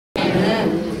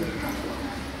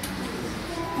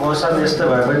मौसम यस्तो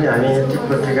भए पनि हामी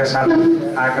तिब्बतीका साथ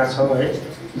आएका छौँ है,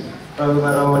 प्रभुमा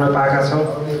रमाउन पाएका छौँ।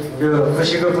 यो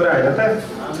खुसीको कुरा होइन त?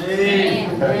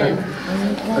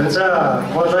 हुन्छ,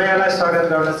 म नयाँलाई स्वागत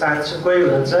गर्न चाहन्छु। कोही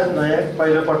हुनुहुन्छ नयाँ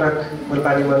पहिलो पटक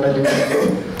फुलपानी मण्डली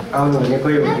आउनुहुने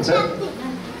कोही हुनुहुन्छ?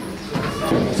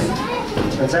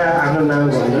 हुन्छ, आफ्नो नाम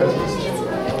भन्नु।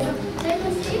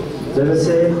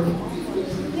 जैसे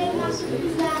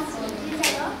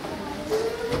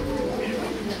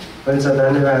हुन्छ,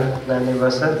 धन्यवाद नानी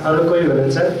बस्छन्। अरू कोही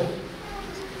हुनुहुन्छ?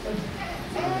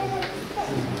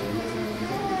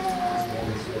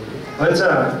 हुन्छ,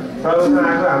 प्रभुमा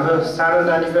आएको हाम्रो सानो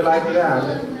नानीको लागि र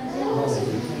हाम्रो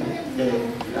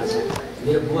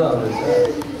मेरो बुवा हुनुहुन्छ।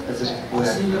 हजुर,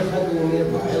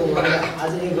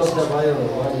 आज एक हप्ता भयो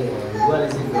बुवाले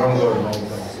चाहिँ ग्रहण गर्नुभएको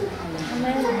छ।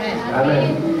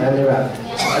 धन्यवाद।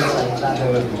 हजुर,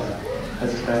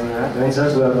 धन्यवाद। हुन्छ,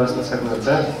 बुवा बस्न सक्नुहुन्छ।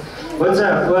 हुन्छ,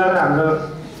 बुवा र हाम्रो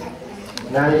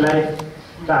नानीलाई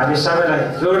र हामी सबैलाई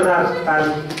जोरदार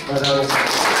ताली बजाउनु।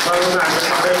 प्रभुमा हामी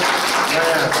सबै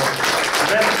नयाँ छौँ।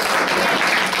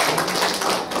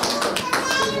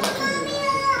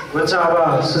 हुन्छ,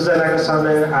 अब सूचनाको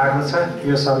समय आएको छ।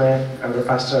 यो समय हाम्रो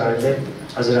पास्टरहरूले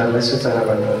हजुरहरूलाई सूचना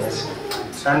भन्नुहुनेछ।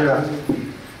 धन्यवाद।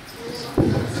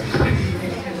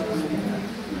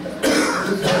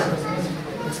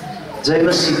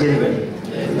 जयमसी फेरि भने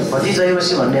कति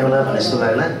जयमसी भन्ने होला भने जस्तो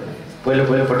लाग्ला पहिलो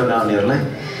पटक आउनेहरूलाई।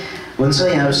 हुन्छ,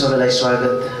 यहाँहरू सबैलाई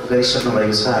स्वागत गरिसक्नु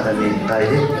भएको छ आदरणीय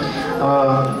दाइले।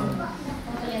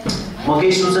 म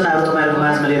केही सूचनाहरू तपाईँहरूको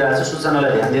माझमा लिएर आएको छु,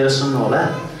 सूचनालाई ध्यान दिएर सुन्नु होला।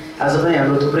 आज पनि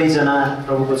हाम्रो थुप्रैजना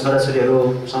प्रभुको छोराछोरीहरू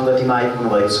सङ्गतिमा आइपुग्नु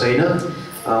भएको छैन।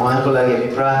 उहाँहरूको लागि हामी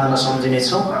प्रार्थनामा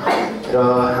सम्झिनेछौँ। र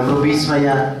हाम्रो बिचमा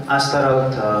यहाँ आस्था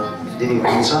राउत दिदी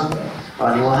हुनुहुन्छ,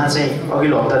 अनि उहाँ चाहिँ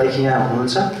अघिल्लो हप्तादेखि यहाँ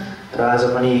हुनुहुन्छ र आज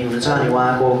पनि हुनुहुन्छ। अनि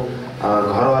उहाँको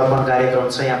घर अर्पण कार्यक्रम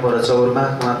छ यहाँ पर चौरमा,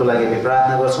 उहाँको लागि हामी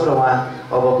प्रार्थना गर्छौँ। र उहाँ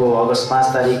अबको अगस्त 5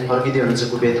 तारिक फर्किँदै हुनुहुन्छ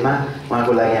कुवेतमा,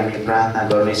 उहाँको लागि हामी प्रार्थना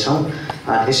गर्नेछौँ।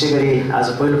 त्यसै गरी आज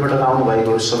पहिलोपटक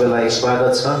आउनुभएको सबैलाई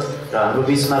स्वागत छ। र हाम्रो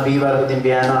बिचमा बिहिबारको दिन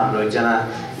बिहान हाम्रो एकजना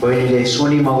बहिनीले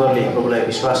सोनी मगरले प्रभुलाई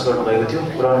विश्वास गर्नुभएको थियो,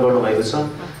 ग्रहण गर्नुभएको छ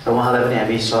र उहाँलाई पनि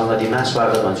हामी सहमतिमा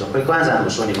स्वागत भन्छौँ। खोइ कहाँ जानु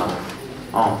सोनी मगर?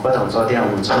 कता हुन्छ? त्यहाँ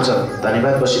हुनुहुन्छ। हुन्छ,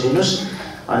 धन्यवाद, बसिदिनुहोस्।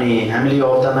 अनि हामीले यो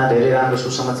हप्तामा धेरै राम्रो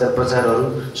सुसमाचार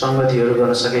प्रचारहरू सङ्गतिहरू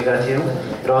गर्न सकेका थियौँ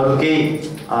र अरू केही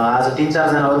आज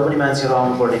 3-4 जना अरू पनि मान्छेहरू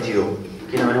आउनुपर्ने थियो,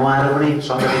 किनभने उहाँहरू पनि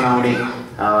सङ्गतिमा आउने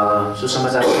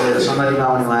सुसमाचार सुनेर सङ्गतिमा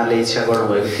आउने उहाँहरूले इच्छा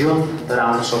गर्नुभएको थियो, तर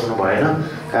आउन सक्नु भएन।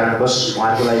 कारणवश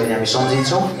उहाँहरूको लागि पनि हामी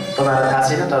सम्झिन्छौँ। तपाईँहरूलाई थाहा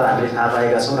छैन, तर हामीले थाहा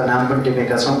पाएका छौँ र नाम पनि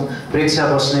टिपेका छौँ। प्रेक्षा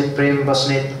बस्नेत, प्रेम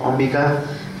बस्नेत, अम्बिका,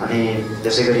 अनि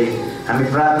त्यसै गरी हामी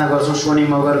प्रार्थना गर्छौँ सोनी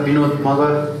मगर, विनोद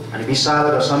मगर, अनि विशाल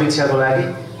र समीक्षाको लागि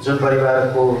जुन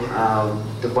परिवारको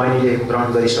त्यो बहिनीले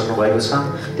ग्रहण गरिसक्नु भएको छ।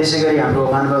 त्यसै गरी हाम्रो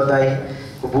मानव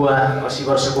दाईको बुवा 80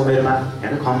 वर्षको उमेरमा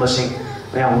होइन खम्ब सिंह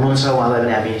यहाँ हुनुहुन्छ, उहाँलाई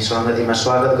पनि हामी सङ्गतिमा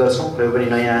स्वागत गर्छौँ। र यो पनि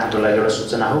नयाँ हाम्रो लागि एउटा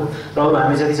सूचना हो। र अरू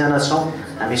हामी जतिजना छौँ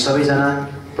हामी सबैजना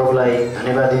प्रभुलाई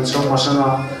धन्यवाद दिन्छौँ। मसँग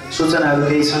सूचनाहरू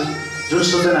केही छन्, जुन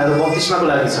सूचनाहरू बत्तिस्माको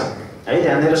लागि छ है,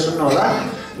 ध्यान दिएर सुन्नु होला।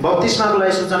 बत्तिस्माको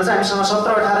लागि सूचना चाहिँ हामीसँग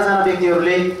 17-18 जना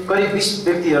व्यक्तिहरूले, करिब 20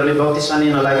 व्यक्तिहरूले बत्तिस्मा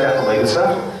लिन लागिराख्नु भएको छ।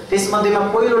 त्यसमध्येमा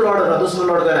पहिलो लड र दोस्रो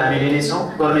लड गरेर हामी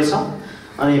गर्नेछौँ।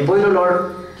 अनि पहिलो लड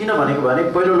किन भनेको भने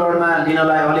पहिलो लडमा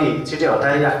लिनलाई अलि छिटै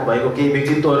हतारिराख्नु भएको केही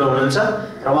व्यक्तित्वहरू हुनुहुन्छ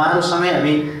र उहाँहरूसँगै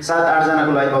हामी 7-8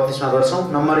 जनाको लागि बत्तिस्मा गर्छौँ।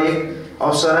 नम्बर 1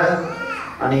 अप्सरा,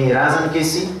 अनि राजन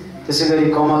केसी, त्यसै गरी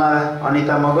कमला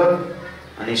अनिता मगर,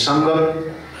 अनि सङ्गम,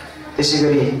 त्यसै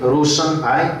गरी रोशन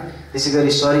भाइ, त्यसै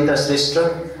गरी सरिता श्रेष्ठ,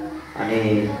 अनि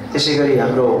त्यसै गरी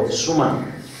हाम्रो सुमन।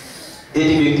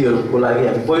 त्यति व्यक्तिहरूको लागि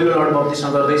हामी पहिलो लड बत्तिस्मा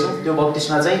गर्दैछौँ। त्यो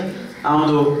बत्तिस्मा चाहिँ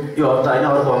आउँदो यो हप्ता होइन,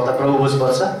 अर्को हप्ता प्रभुभोज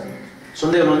पर्छ।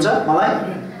 सुन्दै हुनुहुन्छ मलाई?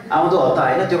 आउँदो हप्ता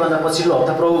होइन, त्योभन्दा पछिल्लो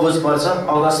हप्ता प्रभुभोज पर्छ।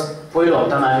 अगस्त पहिलो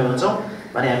हप्तामा हामी हुन्छौँ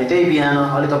भने हामी त्यही बिहान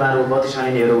अलि तपाईँहरू बत्तिस्मा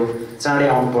लिनेहरू चाँडै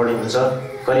आउनुपर्ने हुन्छ।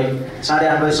 करिब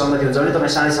 8:30 बजी सङ्गति हुन्छ भने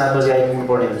तपाईँ 7:30 बजी आइपुग्नु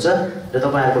पर्ने हुन्छ र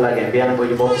तपाईँहरूको लागि हामी बिहान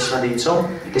पहिले बत्तिस्मा दिन्छौँ।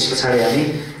 त्यस पछाडि हामी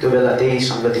त्यो बेला त्यही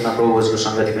सङ्गतिमा प्रभुभोजको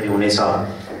सङ्गति पनि हुनेछ।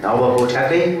 अबको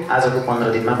ठ्याक्कै आजको 15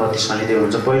 दिनमा बत्तिस्मा लिँदै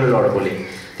हुनुहुन्छ पहिलो लडकोले।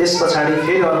 त्यस पछाडि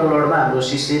फेरि अर्को लडमा हाम्रो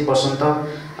शिशिर, बसन्त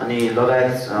अनि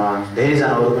लगायत धेरैजना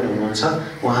अरू पनि हुनुहुन्छ,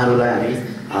 उहाँहरूलाई हामी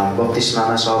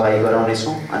बत्तिस्मामा सहभागी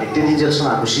गराउनेछौँ। अनि त्यति जेलसम्म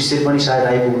हाम्रो शिशिर पनि सायद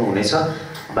आइपुग्नु हुनेछ,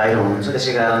 बाहिर हुनुहुन्छ।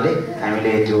 त्यसै कारणले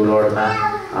हामीले त्यो लडमा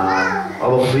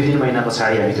अब 2-3 महिना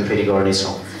पछाडि हामी त्यो फेरि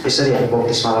गर्नेछौँ। त्यसरी हामी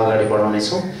बत्तिस्मामा अगाडि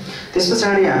बढाउनेछौँ। त्यस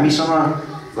पछाडि हामीसँग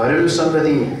घरेलु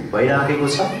सङ्गति भइराखेको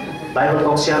छ, बाइबल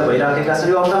कक्षाहरू भइराखेका छन्।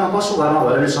 यो हप्तामा कसो घरमा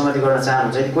घरेलु सङ्गति गर्न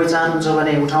चाहनुहुन्छ? यदि कोही चाहनुहुन्छ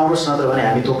भने उठाउनुहोस्, नत्र भने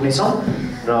हामी तोक्नेछौँ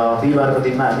र बिहिबारको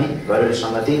दिनमा हामी घरेलु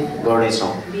सङ्गति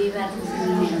गर्नेछौँ।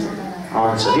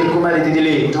 हुन्छ दिलकुमारी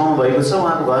दिदीले उठाउनु भएको छ,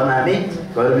 उहाँको घरमा हामी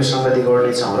घरेलु सङ्गति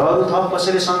गर्नेछौँ। र अरू थप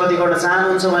कसैले सङ्गति गर्न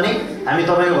चाहनुहुन्छ भने हामी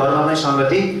तपाईँको घरमा पनि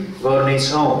सङ्गति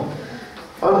गर्नेछौँ।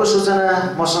 अर्को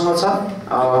सूचना मसँग छ,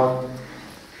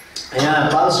 यहाँ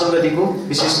बाल सङ्गतिको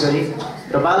विशेष गरी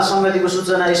र बाल सङ्गतिको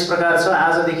सूचना यस प्रकार छ।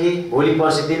 आजदेखि भोलि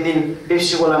पर्सि 3 दिन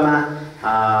पेप्सी गोलामा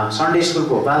सन्डे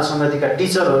स्कुलको बाल सङ्गतिका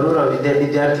टिचरहरू र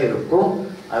विद्यार्थीहरूको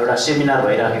एउटा सेमिनार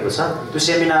भइराखेको छ। त्यो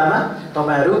सेमिनारमा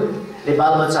तपाईँहरूले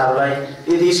बालबच्चाहरूलाई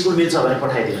यदि स्कुल मिल्छ भने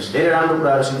पठाइदिनुहोस्। धेरै राम्रो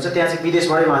कुराहरू सुन्छ। त्यहाँ चाहिँ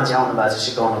विदेशबाटै मान्छे आउनु भएको छ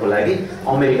सिकाउनको लागि,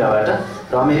 अमेरिकाबाट।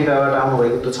 र अमेरिकाबाट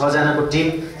आउनुभएको त्यो 6 जनाको टिम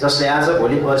जसले आज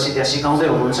भोलि पर्सि त्यहाँ सिकाउँदै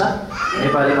हुनुहुन्छ,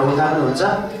 नेपालीमा उता पनि हुन्छ।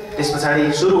 त्यस पछाडि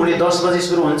सुरु हुने 10 बजे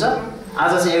सुरु हुन्छ,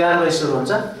 आज चाहिँ 11 बजे सुरु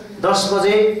हुन्छ। 10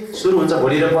 बजे सुरु हुन्छ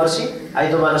भोलि र पर्सि,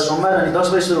 आइतबार र सोमबार, अनि 10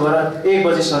 बजे सुरु भएर 1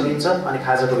 बजे सकिन्छ। अनि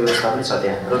खाजाको व्यवस्था पनि छ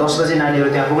त्यहाँ। र 10 बजे नानीहरू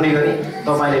त्यहाँ पुग्ने गरी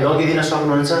तपाईँले लगिदिन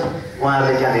सक्नुहुन्छ।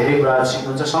 उहाँहरूले त्यहाँ धेरै कुराहरू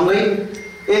सिक्नुहुन्छ। सँगै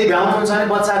यदि भ्याउनुहुन्छ भने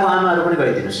बच्चाको आमाहरू पनि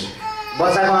गइदिनुहोस्।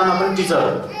 बच्चाको आमा पनि टिचर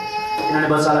हो, किनभने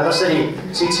बच्चालाई कसरी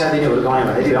शिक्षा दिने हुर्काउने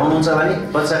भने यदि भ्याउनुहुन्छ भने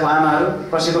बच्चाको आमाहरू,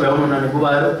 कसैको भ्याउनुहुन्न भने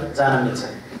बुबाहरू जान मिल्छ।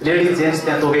 लेडिज जेन्ट्स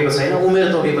त्यहाँ तोकेको छैन, उमेर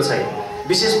तोकेको छैन।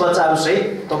 विशेष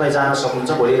बच्चाहरूसहित तपाईँ जान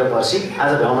सक्नुहुन्छ भोलि र पर्सि।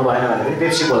 आज भ्याउनु भएन भने पनि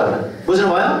पेप्सी गोलामा,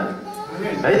 बुझ्नुभयो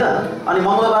है त। अनि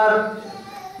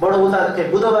मङ्गलबारबाट उता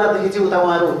बुधबारदेखि चाहिँ उता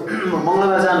उहाँहरू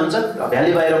मङ्गलबार जानुहुन्छ।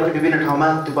 भ्याली बाहिर पनि विभिन्न ठाउँमा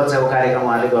त्यो बच्चाको कार्यक्रम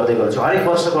उहाँले गर्दै गर्नुहुन्छ। हरेक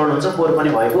वर्ष गर्नुहुन्छ, पोहोर पनि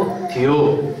भएको थियो।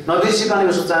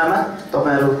 नबिर्सिकनेको सूचनामा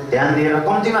तपाईँहरू ध्यान दिएर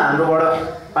कम्तीमा हाम्रोबाट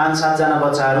 5-7 जना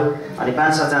बच्चाहरू अनि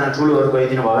 5-7 जना ठुलोहरू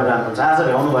गइदिनु भयो भने राम्रो हुन्छ। आज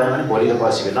भ्याउनु भएन भने भोलि र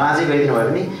पर्सि भेट्नु, आजै गइदिनु भयो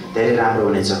भने धेरै राम्रो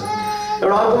हुनेछ।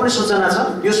 एउटा अर्को पनि सूचना छ,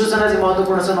 यो सूचना चाहिँ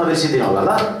महत्त्वपूर्ण छ, नबिर्सिदिनु होला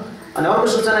ल। अनि अर्को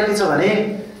सूचना के छ भने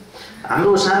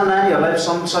हाम्रो सानो नानीहरूलाई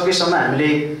सकेसम्म हामीले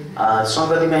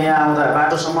सङ्गतिमा यहाँ आउँदा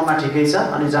बाटोसम्ममा ठिकै छ,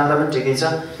 अनि जाँदा पनि ठिकै छ।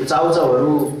 यो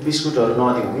चाउचाउहरू बिस्कुटहरू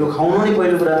नदिउँ, यो खुवाउनु नै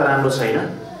पहिलो कुरा त राम्रो छैन।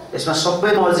 यसमा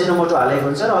सबैमा अजिनोमोटो हालेको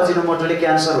हुन्छ र अजिनोमोटोले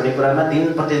क्यान्सर हुने कुरामा दिन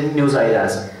प्रतिदिन न्युज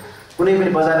आइरहेछ। कुनै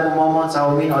पनि बजारको मोमो,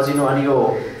 चाउमिन, अजिनो अनि यो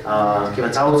के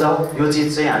भन्छ चाउचाउ, यो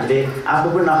चिज चाहिँ हामीले आफू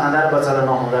पनि नखाँदा बच्चालाई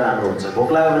नखुवाउँदा राम्रो हुन्छ। भोक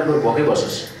लाग्यो भने भोकै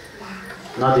बसोस्,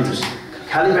 नदिनुहोस्।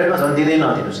 खाली पेटमा झन् दिँदै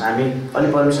नदिनुहोस्। हामी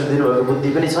अलिक परमेश्वर दिनुभएको बुद्धि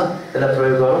पनि छ, त्यसलाई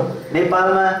प्रयोग गरौँ।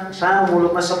 नेपालमा सानो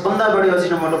मुलुकमा सबभन्दा बढी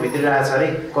अजिनोमोटो भित्रिरहेको छ अरे,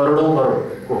 करोडौँ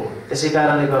करोडको। त्यसै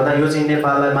कारणले गर्दा यो चाहिँ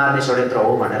नेपाललाई मार्ने षड्यन्त्र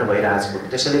हो भनेर भइरहेको छ।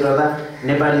 त्यसैले गर्दा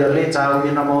नेपालीहरूले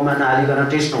चाउमिन र मोमोमा नहालिकन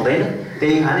टेस्ट हुँदैन,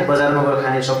 त्यही खाने, बजारमा गएर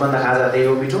खाने सबभन्दा खाजा त्यही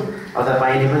हो, मिठो अथवा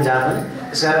पाइने पनि जहाँ पनि।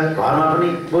 त्यस कारण घरमा पनि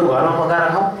बरु घरमा पकाएर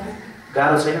खाउँ,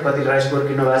 गाह्रो छैन। कति राइस कुकर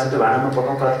किन्नु भएको छ त्यो भाँडामा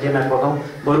पकाउँ, कति केमा पकाउँ,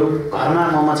 बरु घरमा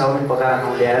मोमो चाउमिन पकाएर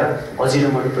खाउँ ल्याएर।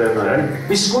 अजिनोमोटो प्रयोग नगरेर नि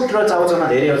बिस्कुट र चाउचाउमा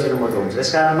धेरै अजिनोमोटो हुन्छ।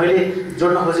 त्यस कारण मैले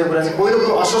जोड्न खोजेको कुरा चाहिँ पहिलो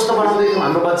कुरो अस्वस्थ बनाउँदै थियौँ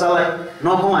हाम्रो बच्चालाई।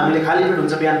 नखाउँ, हामीले खाली पेट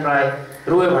हुन्छ बिहान प्रायः,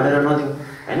 रोयो भनेर नदिउँ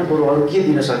होइन। बरु अरू के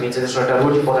दिन सकिन्छ, त्यसो एउटा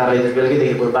रोटी पकाएर ल्याइदिनु,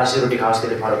 बेलुकैदेखि बरु बासी रोटी खाओस्,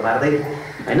 त्यसले फरक पार्दैन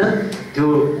होइन। त्यो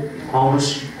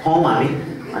खुवाउँ हामी,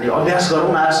 अनि अभ्यास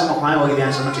गरौँ। आजसम्म खुवायौँ, अघि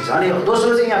बिहानसम्म ठिक छ। अनि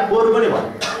दोस्रो चाहिँ यहाँ पोहोर पनि भयो,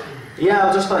 यहाँ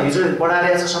अब जस्तो हिजो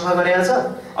बढाएर छ, सफा गरेर छ।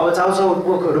 अब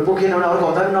चाउचाउहरू पोखेन भने अर्को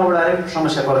हप्ता पनि नबढाएर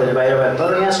समस्या पर्दैन बाहिर।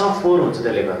 तर यहाँ सब फोहोर हुन्छ,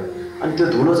 त्यसले गर्दा अनि त्यो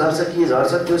धुलो झर्छ, के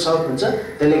झर्छ, त्यो सब हुन्छ।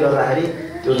 त्यसले गर्दाखेरि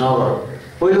त्यो नगरौँ।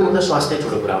 पहिलो कुरा स्वास्थ्य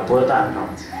ठुलो कुरा हो, पोहोर त हामी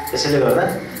नहुन्छ। त्यसैले गर्दा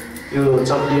यो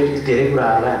चक्लेट धेरै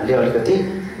कुराहरूलाई हामीले अलिकति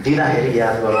दिँदाखेरि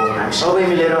याद गरौँ। हामी सबै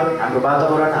मिलेर हाम्रो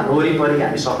वातावरण, हाम्रो वरिपरि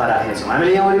हामी सफा राख्नेछौँ।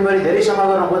 हामीले यहाँ वरिपरि धेरै सफा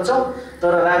गर्न खोज्छौँ,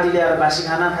 तर राति ल्याएर बासी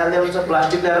खाना फाल्दै हुन्छ,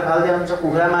 प्लास्टिक ल्याएर फाल्दै हुन्छ,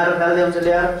 कुखुरा मारेर फाल्दै हुन्छ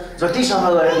ल्याएर। जति सफा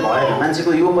गरेर भएन,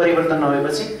 मान्छेको यो परिवर्तन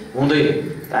नभएपछि हुँदैन।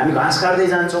 हामी घाँस काट्दै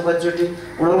जान्छौँ, कतिचोटि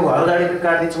उनीहरूको घर गाडी पनि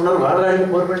काटिदिन्छौँ, उनीहरूको घर गाडीको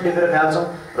फोहोर पनि टेपेर फाल्छौँ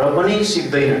र पनि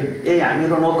सिक्दैनन्।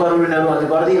 हाम्रो नोकर उनीहरू अझै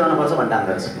गरिदिइरहनुपर्छ भन्ने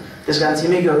ठान्छ। त्यस कारण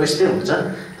छिमेकीहरू यस्तै हुन्छ।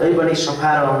 तैपनि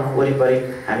सफा रहनु वरिपरि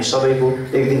हामी सबैको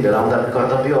एक दिन भेलाउँदा पनि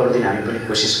कर्तव्य, अरू दिन हामी पनि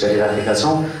कोसिस गरिराखेका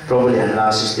छौँ। प्रभुले हामीलाई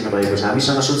आशिष दिनुभएको छ।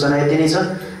 हामीसँग सूचना यति नै छ।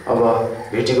 अब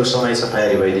भेटीको समय छ,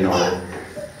 तयारी भइदिनु होला।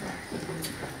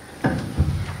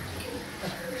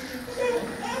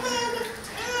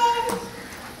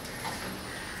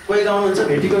 कोही गाउनुहुन्छ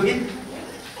भेटीको गीत?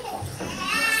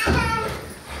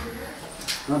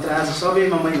 नत्र आज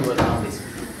सबैमा मै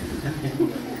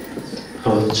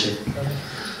आउँदैछु।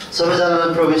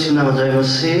 सबैजनालाई प्रवेशको नाममा जय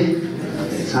मसीह।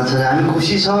 साथसाथै हामी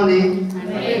खुसी छौँ नि,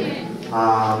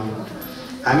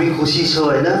 हामी खुसी छौँ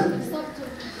होइन,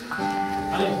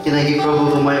 किनकि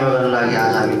प्रभुको महिमा गर्नको लागि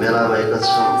आज हामी भेला भएका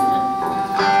छौँ।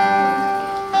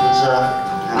 हुन्छ,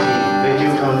 हामी भेटी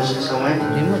उठाउने समय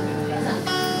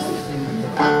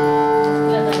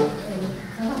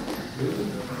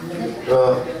र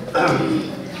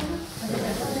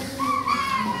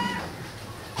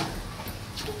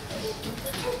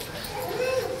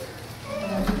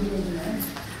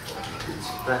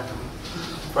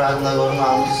प्रार्थना गर्नु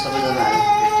आउँछ सबैजना हामी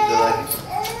भेटीको लागि।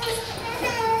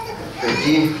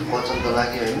 भेटी वचनको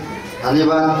लागि है।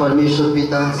 धन्यवाद परमेश्वर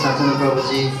पिता, साँच्चै नै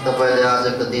प्रभुजी तपाईँले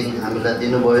आजको दिन हामीलाई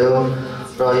दिनुभयो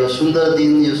र यो सुन्दर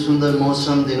दिन, यो सुन्दर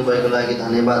मौसम दिनुभएको लागि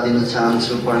धन्यवाद दिन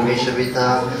चाहन्छु परमेश्वर पिता।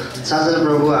 साँच्चै नै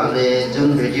प्रभु, हामीले जुन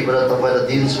भेटीबाट तपाईँलाई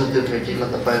दिन्छु त्यो भेटीमा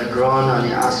तपाईँले ग्रहण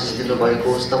अनि आशिष दिनुभएको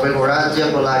होस्। तपाईँको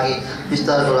राज्यको लागि,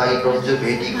 विस्तारको लागि प्रभु त्यो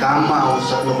भेटी काममा आउन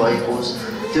सक्नुभएको होस्,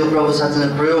 त्यो प्रभु साँच्चै नै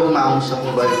प्रयोगमा आउन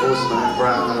सक्नुभएको होस् भनेर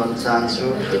प्रार्थना गर्न चाहन्छु।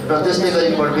 र त्यस्तै गरी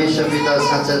परमेश्वर पिता,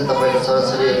 साँच्चै तपाईँको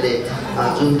छोराछोरीहरूले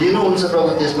जुन दिनुहुन्छ प्रभु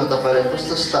त्यसमा तपाईँले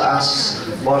कस्तो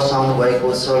आशिष वर्षाउनु भएको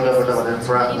स्वर्गबाट भनेर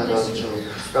प्रार्थना गर्छु।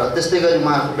 र त्यस्तै गरी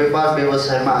उहाँको व्यापार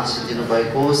व्यवसायमा आशिष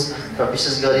दिनुभएको होस्। र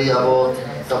विशेष गरी अब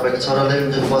तपाईँको छोराले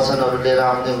जुन वचनहरू लिएर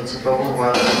आउँदै हुन्छ प्रभु,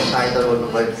 उहाँलाई सहायता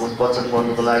गर्नुभएको होस् वचन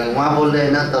बोल्नुको लागि। उहाँ बोल्ने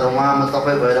होइन तर उहाँमा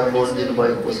तपाईँ भएर बोलिदिनु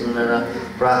भएको होस् भनेर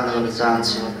प्रार्थना गर्न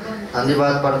चाहन्छु।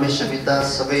 धन्यवाद परमेश्वर पिता,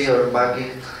 सबैहरू बाँकी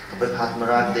तपाईँको हातमा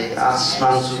राख्दै आशिष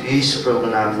माग्छु यीशु प्रभुको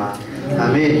नाममा,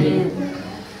 आमेन।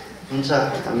 हुन्छ,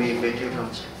 हामी भेटी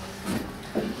उठाउँछौँ।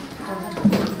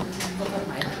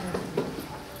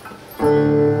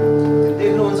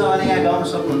 देख्नुहुन्छ भने यहाँ गाउन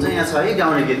सक्नुहुन्छ, यहाँ छ है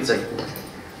गाउने गीत चाहिँ।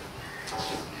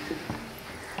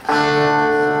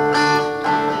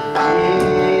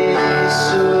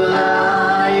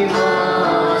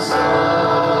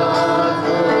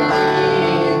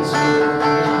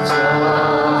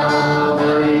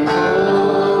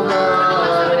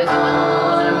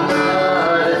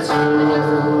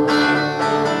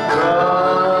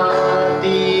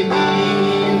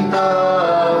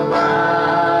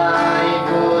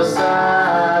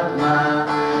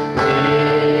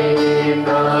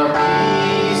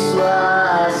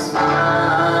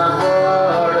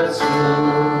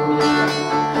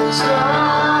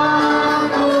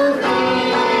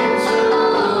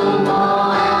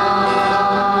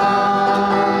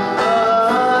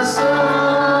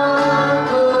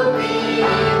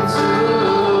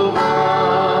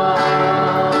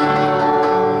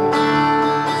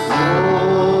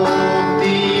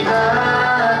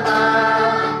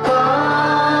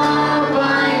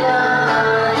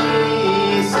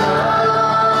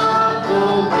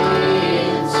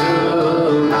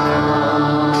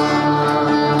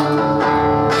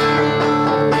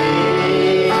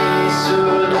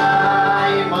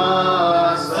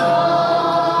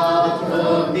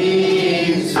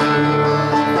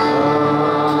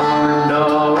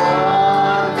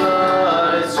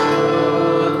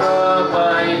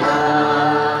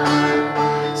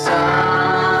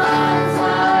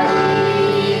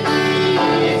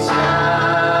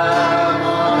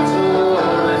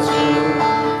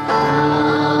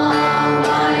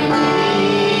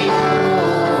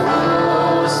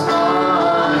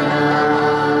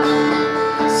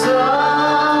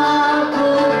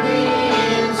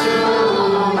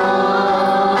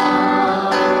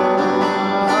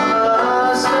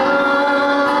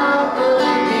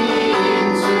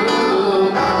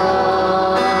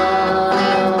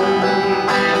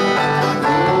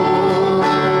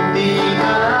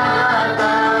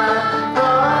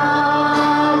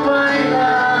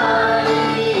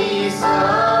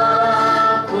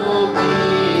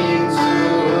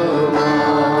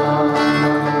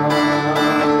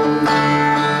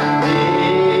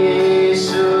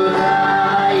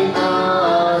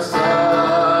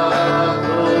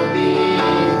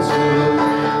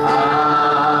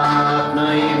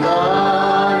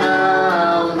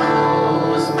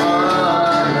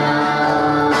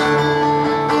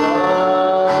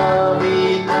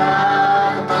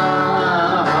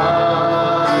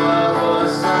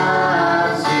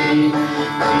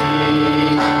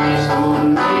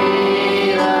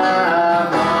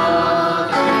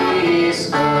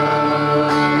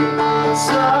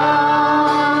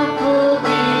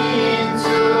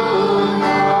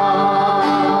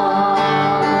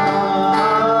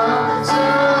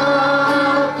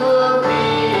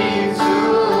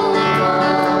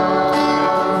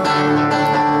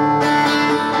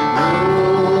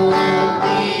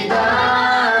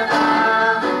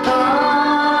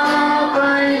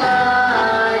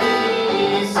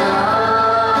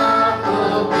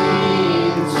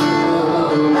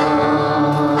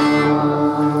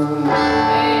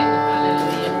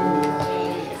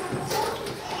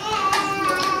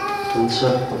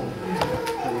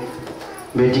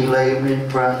 भेटीको लागि पनि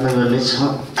प्रार्थना गर्नेछौँ।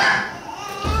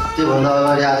 त्योभन्दा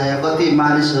अगाडि आज यहाँ कति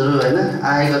मानिसहरू होइन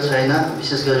आएको छैन,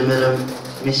 विशेष गरी मेरो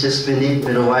मिसेस पनि,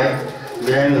 मेरो वाइफ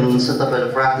बिरामी हुनुहुन्छ। तपाईँहरू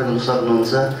प्रार्थना गर्न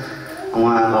सक्नुहुन्छ,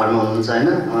 उहाँ घरमा हुनुहुन्छ होइन,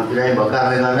 उहाँ बिरामी भएको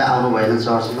कारणले गर्दा आउनु भएन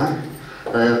चर्चमा।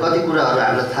 र कति कुराहरू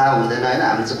हामीलाई थाहा हुँदैन होइन,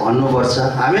 हामी चाहिँ भन्नुपर्छ।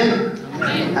 हामी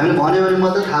भन्यो भने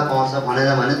मात्रै थाहा पाउँछ, भनेन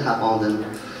भने थाहा पाउँदैन।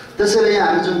 त्यसैले यहाँ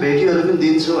हामी जुन भेटीहरू पनि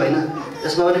दिन्छौँ होइन,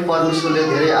 यसमा पनि परमेश्वरले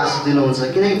धेरै आशिष दिनुहुन्छ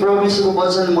किनकि परमेश्वरको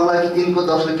वचन मलाई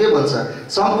 3:10ले के भन्छ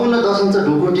सम्पूर्ण दशंश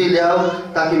ढुकुटी ल्याऊ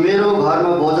ताकि मेरो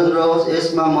घरमा भोजन रहोस्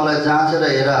यसमा मलाई जाँचेर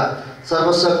हेर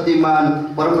सर्वशक्तिमान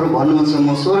परमप्रभु भन्नुहुन्छ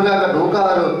म स्वर्गका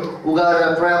ढोकाहरू उगाएर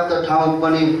पर्याप्त ठाउँ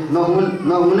पनि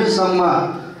नहुनेसम्म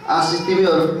आशिष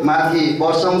तिमीहरू माथि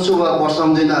वर्षाउँछु वा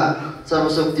वर्षाउँदिन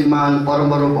सर्वशक्तिमान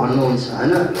परमप्रभु भन्नुहुन्छ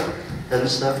हैन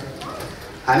हेर्नुहोस् त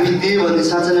हामी दियो भने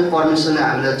साँच्चै नै परमेश्वरले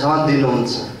हामीलाई झन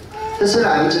दिनुहुन्छ त्यसैले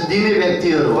हामी चाहिँ दिने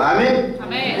व्यक्तिहरू आमेन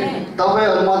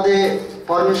तपाईहरुमध्ये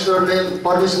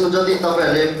परमेश्वरमा जति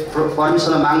तपाईहरुले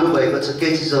परमेश्वरलाई माग्नु भएको छ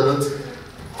के चिजहरू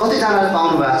कति जनाले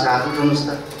पाउनु भएको छ हात उठाउनुस् त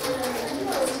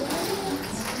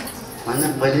हैन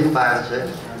मैले पनि पाएको छु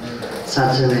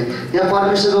साँच्चै नै यहाँ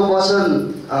परमेश्वरको वचन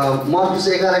मर्कुस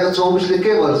 11:24ले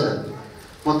के भन्छ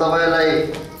म तपाईलाई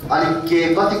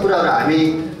अलिक कति कुराहरू हामी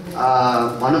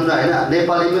भनौँ न हैन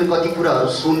नेपालीमा पनि कति कुराहरू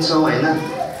सुन्छौँ हैन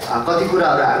कति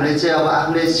कुराहरू हामीले चाहिँ अब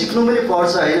आफूले सिक्नु पनि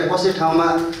पर्छ हैन कसै ठाउँमा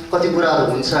कति कुराहरू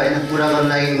हुन्छ हैन कुरा गर्न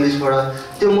लागि इङ्ग्लिसबाट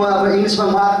त्यो म अब इङ्ग्लिसमा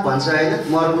मार्क भन्छ हैन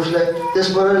मर्कुसलाई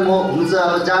त्यसबाट म हुन्छ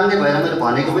अब जान्ने भएर मैले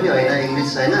भनेको पनि होइन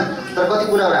इङ्ग्लिस हैन तर कति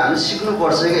कुराहरू हामीले सिक्नु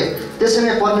पर्छ के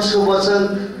त्यसैले परमेश्वरको वचन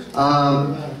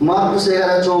मर्कुस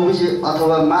 11:24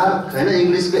 अथवा मार्क हैन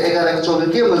इङ्ग्लिसको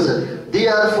 11:24 के भन्छ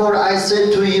Therefore I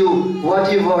say to you,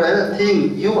 whatever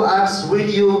thing you ask when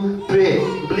you pray,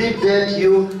 believe that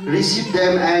you receive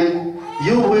them and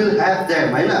you will have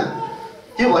them. हैन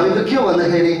त्यो भनेको के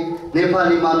भन्दाखेरि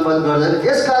नेपालीमा अनुवाद गर्दा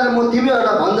यसकारण म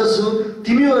तिमीहरूलाई भन्दछु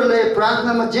तिमीहरूले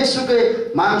प्रार्थनामा जेसुकै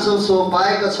माग्छौ सो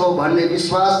पाएका छौ भन्ने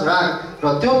विश्वास राख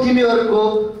र त्यो तिमीहरूको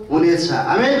हुनेछ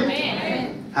आमेन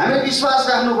हामी विश्वास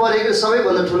राख्नु परेको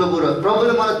सबैभन्दा ठुलो कुरो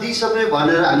प्रभुले मलाई दिइसक्ने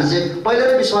भनेर हामी चाहिँ पहिले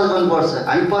नै विश्वास गर्नुपर्छ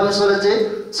हामी परमेश्वरलाई चाहिँ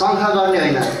शङ्का गर्ने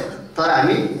होइन तर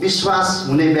हामी विश्वास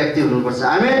हुने व्यक्ति हुनुपर्छ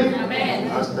आमेन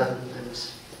हस् त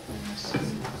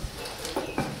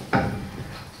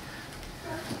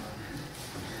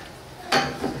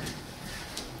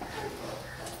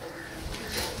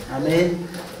आमेन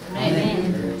आमेन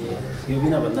यो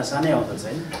बिना भन्दा सानै आउँछ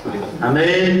हैन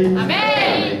आमेन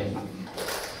आमेन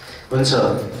हुन्छ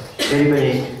फेरि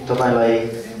पनि तपाईलाई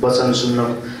वचन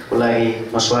सुन्नको लागि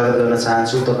म स्वागत गर्न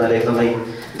चाहन्छु तपाईले एकदमै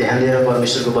ध्यान दिएर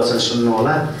परमेश्वरको वचन सुन्नु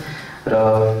होला र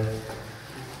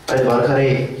अहिले भर्खरै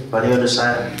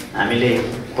भनेअनुसार हामीले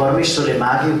परमेश्वरले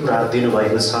मागेको कुराहरू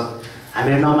दिनुभएको छ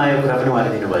हामीले नमागेको कुरा पनि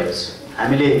उहाँले दिनुभएको छ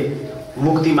हामीले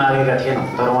मुक्ति मागेका थिएनौँ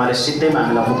तर उहाँले सिधैमा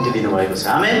हामीलाई मुक्ति दिनुभएको छ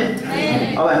आमेन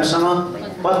अब हामीसँग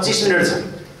 25 मिनट छ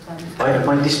होइन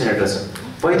 35 मिनट रहेछ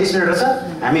 35 मिनट रहेछ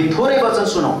हामी थोरै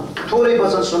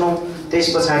वचन सुनौँ त्यस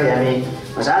पछाडि हामी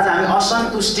आज हामी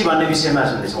असन्तुष्टि भन्ने विषयमा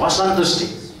सुन्दैछौँ असन्तुष्टि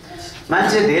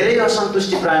मान्छे धेरै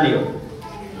असन्तुष्टि प्राणी हो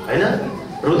हैन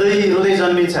रुँदै रुँदै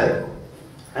जन्मिन्छ अरे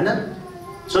हैन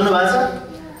सुन्नु भएको छ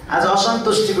आज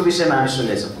असन्तुष्टिको विषयमा हामी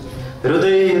सुन्दैछौँ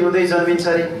रुँदै रुँदै जन्मिन्छ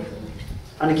अरे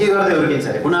अनि के गर्दै हुर्किन्छ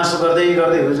अरे गुनासो गर्दै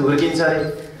गर्दै हुर्किन्छ अरे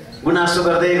गुनासो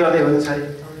गर्दै गर्दै हुन्छ अरे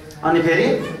अनि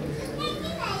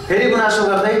फेरि गुनासो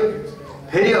गर्दै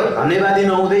फेरि धन्यवादी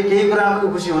नहुँदै केही कुरामा पनि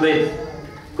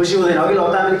खुसी हुँदैन अघिल्लो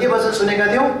हप्ता हामीले के वचन सुनेका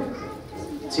थियौँ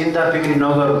चिन्ता फिक्री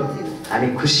नगरौँ हामी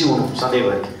खुसी हुनु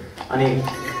सधैँभरि अनि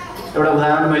एउटा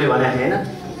उदाहरण मैले भनेको थिएँ होइन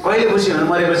कहिले खुसी हुनु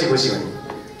मरेपछि खुसी हुने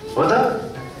हो त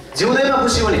जिउँदैमा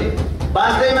खुसी हुने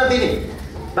बाँच्दैमा दिने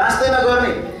बाँच्दैमा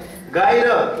गर्ने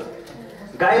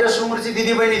गाई र सुँगुर चाहिँ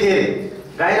दिदीबहिनी थिए अरे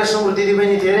गाई र सुँगुर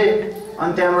दिदीबहिनी थिए अरे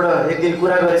अनि त्यहाँबाट एक दिन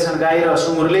कुरा गरेछन् गाई र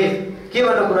सुँगुरले के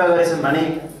भनेर कुरा गरेछन् भने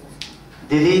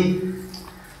दिदी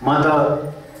म त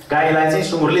गाईलाई चाहिँ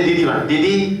सुँगुरले दिदी भने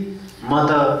दिदी म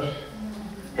त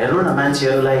हेर्नु न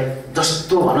मान्छेहरूलाई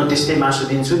जस्तो भनौँ त्यस्तै मासु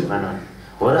दिन्छु नि भन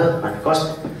हो र भने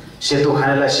कस्तो सेतो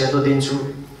खानेलाई सेतो दिन्छु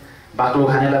बाक्लो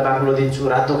खानेलाई बाक्लो दिन्छु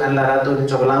रातो खानेलाई रातो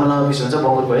दिन्छु अब लामो लामो पिस हुन्छ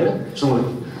बङ्गुरको होइन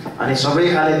सुँगुरको अनि सबै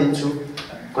खाले दिन्छु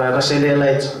कसैले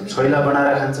यसलाई छोइला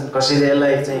बनाएर खान्छन् कसैले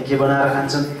यसलाई चाहिँ के बनाएर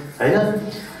खान्छन् होइन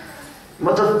म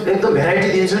त एकदम भेराइटी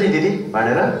दिन्छु नि दिदी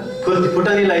भनेर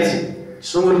फुटनीलाई चाहिँ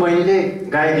सुँगुर बहिनीले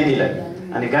गाई दिदीलाई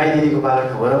अनि गाई दिदीको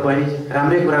बालक हो र बहिनी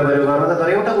राम्रै कुरा गर्यो गर्दा तर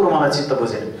एउटा कुरो मलाई चित्त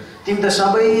बुझेन तिमी त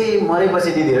सबै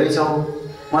मरेपछि दिदी रहेछौ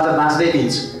म त बाँच्दै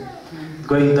दिन्छु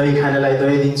दही खानेलाई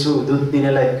दही दिन्छु दुध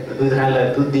दिनेलाई दुध खानेलाई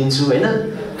दुध दिन्छु होइन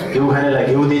घिउ खानेलाई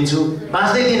घिउ दिन्छु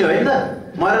बाँच्दै दिने होइन त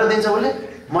मरेर दिन्छ उसले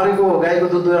मरेको गाईको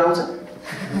दुध दुध आउँछ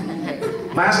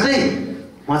बाँच्दै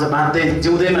म चाहिँ बाँच्दै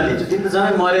जिउँदैमा दिन्छु तिमी त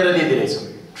जम्मै मरेर दिँदै रहेछौ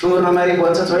सुँगुर नमारी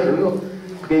बन्छ छैन यो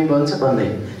केही बन्छ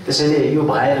भन्दैन त्यसैले यो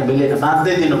भएर मिलेर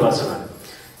बाँच्दै दिनुपर्छ भनेर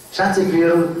साँच्चै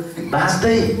प्रियहरू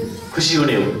बाँच्दै खुसी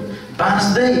हुने हो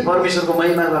बाँच्दै परमेश्वरको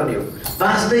महिमा गर्ने हो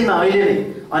बाँच्दैमा अहिले नै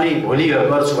अनि भोलि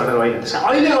गर्छु भनेर होइन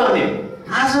अहिले गर्ने हो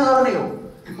आज गर्ने हो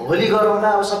भोलि गरौँला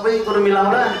अब सबै कुरो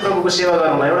मिलाउँला अनि प्रभुको सेवा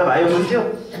गरौँला एउटा भाइ हुनुहुन्थ्यो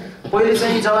पहिले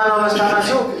चाहिँ जवान अवस्थामा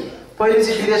छु, पहिले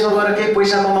चाहिँ विदेशमा गएर केही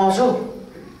पैसा कमाउँछु,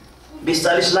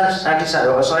 20-40 लाख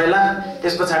 60-100 लाख,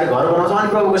 त्यस पछाडि घर बनाउँछु अनि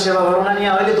प्रभुको सेवा गरौँला नि।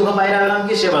 यहाँ अहिले दुःख पाइरहेको बेलामा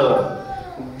के सेवा गरौँ?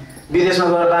 विदेशमा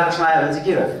गएर बाकसमा आयो भने चाहिँ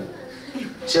के गर्नु?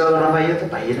 सेवा गर्न पाइयो त?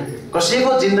 पाइएन।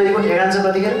 कसैको जिन्दगीको ठेगान छ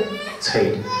कतिखेर?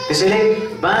 छैन। त्यसैले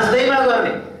बाँच्दैमा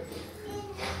गर्ने,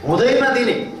 हुँदैमा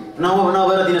दिने,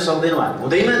 नभएर दिन सक्दैन उहाँ,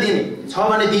 हुँदैमा दिने छ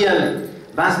भने दिइहाल्ने,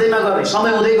 बाँच्दैमा गर्ने,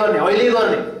 समय हुँदै गर्ने, अहिले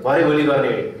गर्ने, भरे भोलि गर्ने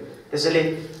होइन। त्यसैले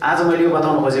आज मैले यो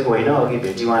बताउन खोजेको होइन, अघि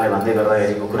भेटी उहाँले भन्दै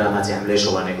गर्दाखेरिको कुरामा चाहिँ हामीले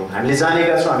यसो भनेको, हामीले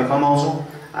जानेका छौँ, हामी कमाउँछौँ,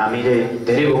 हामीले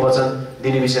धेरैको वचन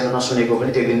दिने विषयमा नसुनेको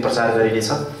पनि त्यो दिन प्रचार गरिनेछ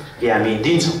कि हामी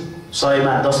दिन्छौँ।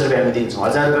 100मा 10 रुपियाँ हामी दिन्छौँ,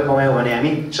 1000 रुपियाँ कमायौँ भने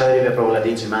हामी 100 रुपियाँ प्रभुलाई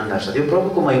दिन्छौँ, इमान्दार छ। त्यो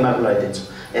प्रभुको महिमाको लागि दिन्छौँ।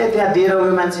 त्यहाँ दिएर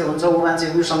उयो मान्छे हुन्छ, ऊ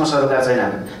मान्छे उयोसँग सरोकार छैन,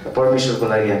 हामी परमेश्वरको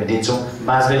लागि हामी दिन्छौँ,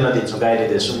 बाँच्दैमा दिन्छौँ, गाईले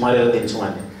दिन्छौँ, मरेर दिन्छौँ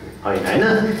हामी होइन, होइन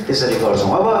त्यसरी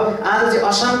गर्छौँ। अब आज चाहिँ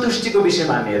असन्तुष्टिको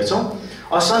विषयमा हामी हेर्छौँ।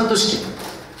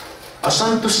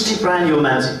 असन्तुष्टि प्राणी हो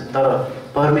मान्छे, तर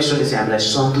परमेश्वरले चाहिँ हामीलाई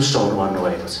सन्तुष्ट हुनु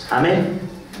भन्नुभएको छ। हामी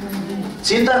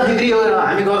चिन्ता फिक्री हो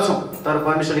हामी गर्छौँ, तर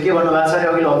परमेश्वरले के भन्नुभएको छ अरे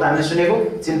अघिल्लो हप्ता हामीले सुनेको,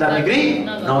 चिन्ता फिक्री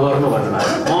नगर्नु भन्नुभएको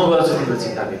छ। म गर्छु तिम्रो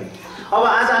चिन्ता फिक्री। अब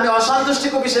आज हामी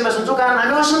असन्तुष्टिको विषयमा सुन्छौँ, कारण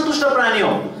हामी असन्तुष्ट प्राणी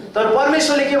हौ, तर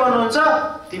परमेश्वरले के भन्नुहुन्छ?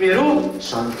 तिमीहरू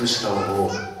सन्तुष्ट हो,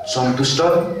 सन्तुष्ट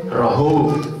रहो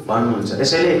भन्नुहुन्छ।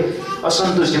 त्यसैले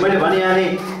असन्तुष्टि मैले भने यहाँले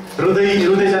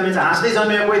रुँदै जन्मिन्छ, हाँस्दै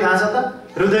जन्मिएको कोही थाहा छ त?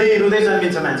 रुँदै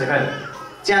जन्मिन्छ मान्छे, खालि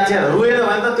च्याच्या रुएन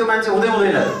भने त त्यो मान्छे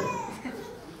हुँदैन,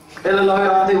 त्यसलाई लगेर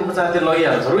आउँदै उपचार त्यो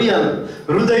लगिहाल्छ, रुइहाल्छ।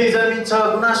 रुँदै जन्मिन्छ,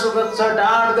 गुनासो गर्छ,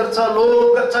 डाँट गर्छ, लोभ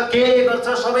गर्छ, के गर्छ,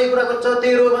 सबै कुरा गर्छ,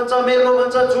 तेरो भन्छ, मेरो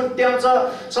भन्छ, छुट्याउँछ,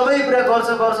 सबै कुरा गर्छ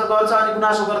अनि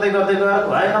गुनासो गर्दै गएर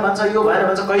भएन भन्छ, यो भएर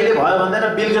भन्छ, कहिले भयो भन्दैन।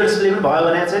 बिल गेट्सले पनि भयो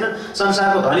भनेको छैन,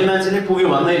 संसारको धनी मान्छेले पुग्यो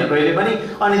भन्दैन कहिले पनि।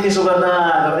 अनि त्यसो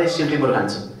गर्दै सिल्टीपुर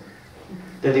खान्छ,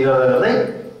 त्यति गर्दै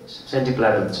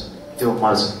सेन्टिप्लाट हुन्छ, त्यो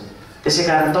मल्छ। त्यसै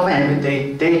कारण तपाईँ हामी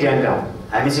त्यही ड्याङ्का हौँ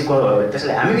हामी चाहिँ।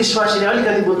 त्यसैले हामी विश्वासीले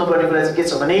अलिकति बुझ्नुपर्ने कुरा चाहिँ के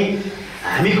छ भने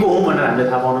हामी को हौँ भनेर हामीले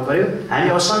थाहा पाउनु पर्यो। हामी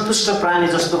असन्तुष्ट प्राणी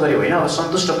जस्तो गरी होइन, अब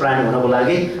सन्तुष्ट प्राणी हुनको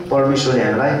लागि परमेश्वरले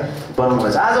हामीलाई बनाउनुभएको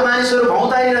छ। आज मानिसहरू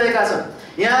भौतारिरहेका छन्,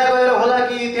 यहाँ गएर होला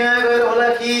कि त्यहाँ गएर होला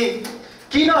कि,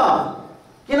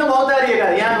 किन भौतारिएका?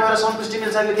 यहाँ गएर सन्तुष्टि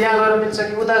मिल्छ कि त्यहाँ गएर मिल्छ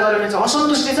कि उता गएर मिल्छ,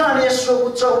 असन्तुष्टि छ। अनि यसो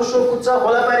कुद्छ उसो कुद्छ,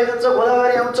 खोलापारी जान्छ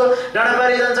खोलाबारी आउँछ,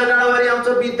 डाँडाबारी जान्छ डाँडाबारी आउँछ,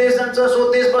 विदेश जान्छ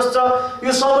स्वदेश बस्छ,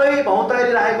 यो सबै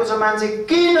भौतारिरहेको छ मान्छे।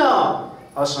 किन?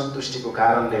 असन्तुष्टिको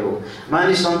कारणले हो।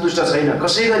 मानिस सन्तुष्ट छैन,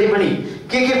 कसै गरी पनि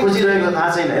के खोजिरहेको थाहा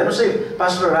छैन। हेर्नुहोस् है,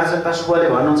 पास्टर राजन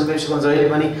पासुवाले भन्नुहुन्छ कृष्ण जहिले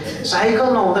पनि, साइकल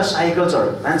नहुँदा साइकल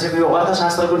चढ, मान्छेको यो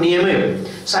अर्थशास्त्रको नियमै हो।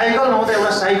 साइकल नहुँदा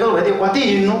एउटा साइकल भयो त्यो कति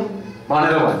हिँड्नु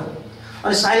भनेर भन्यो,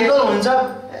 अनि साइकल हुन्छ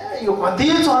यो कति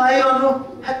चलाइरहनु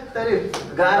हेत्तरी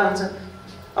गाह्रो हुन्छ।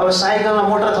 अब साइकलमा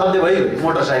मोटर थप्दै भयो,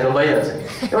 मोटरसाइकल भइहाल्छ।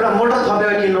 एउटा मोटर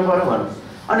थपेर किन्नु पर्यो भनौँ,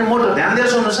 अनि मोटर ध्यान दिएर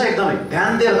सुन्नुहोस् है, एकदमै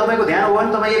ध्यान दिएर। तपाईँको ध्यान हो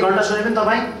भने तपाईँ 1 घन्टा सुने पनि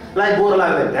तपाईँलाई बोर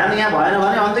लाग्दैन। ध्यान यहाँ भएन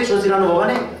भने अन्तै सोचिरहनु भयो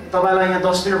भने तपाईँलाई यहाँ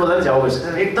 10 मिनट बोलाएर झ्याउ भइसक्छ।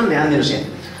 एकदम ध्यान दिनुहोस् यहाँ।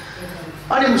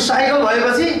 अनि साइकल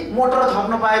भएपछि मोटर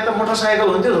थप्न पाए त मोटरसाइकल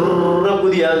हुन्थ्यो, र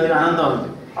कुदिहाल्थ्यो, आनन्द हुन्थ्यो।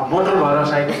 अब मोटर भएर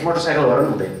मोटरसाइकल भएर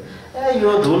हुँदैन।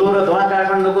 यो धुलो र धुवा,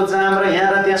 काठमाडौँको जाम र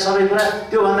यहाँ र त्यहाँ सबै कुरा,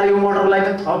 त्योभन्दा यो मोटरलाई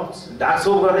पनि थप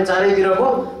ढाकछोप गर्ने चारैतिरको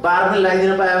बार पनि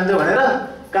लगाइदिनु पायो हुन्थ्यो भनेर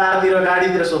कारतिर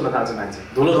गाडीतिर सोध्न थाल्छ मान्छे,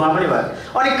 धुलो धुवा पनि भयो।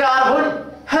 अनि कार भयो नि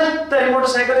हेत्तरी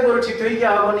मोटरसाइकलै बरु ठिक थियो कि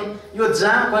अब पनि यो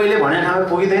जाम कहिले भने ठाउँमा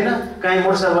पुगिँदैन। काहीँ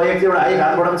मोटरसाइकल भयो एउटा आइ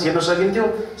हातबाट पनि छिर्न सकिन्थ्यो,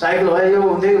 साइकल भयो यो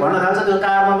हुन्थ्यो भन्न थाल्छ, त्यो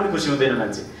कारमा पनि खुसी हुँदैन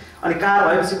मान्छे। अनि कार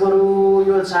भएपछि बरु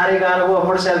यो साह्रै गाह्रो भयो,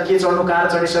 मोटरसाइकल के चढ्नु, कार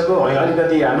चढिसक्यो,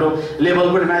 अलिकति हाम्रो लेभल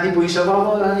पनि माथि पुगिसक्यो।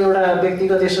 अब एउटा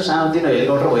व्यक्तिगत यसो सानोतिनो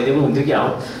हेलिकप्टर भइदिएको हुन्थ्यो कि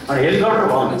अब, अनि हेलिकप्टर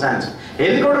भन्न चाहन्छ।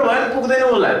 हेलिकप्टर भयो भने पुग्दैन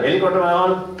उसलाई, हेलिकप्टरमा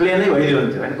प्लेनै भइदियो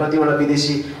हुन्थ्यो। अनि कतिवटा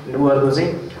विदेशी उनीहरूको चाहिँ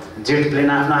जेट प्लेन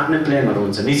आफ्नै प्लेनहरू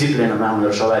हुन्छ, निजी प्लेनहरूमा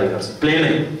उनीहरू सवारी गर्छ,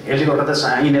 प्लेनै। हेलिकप्टर त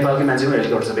यहीँ नेपालकै मान्छेको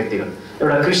हेलिकप्टर छ व्यक्तिगत।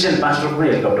 एउटा क्रिस्चियन पास्टरको पनि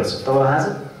हेलिकप्टर छ, तपाईँलाई थाहा छ?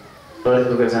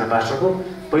 ललितपुरको एकजना पास्टरको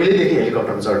पहिल्यैदेखि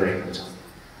हेलिकप्टरमा चढिरहेको हुन्छ।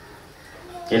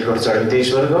 हेलिकप्टर चढ्यो त्यही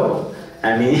स्वर्ग हो।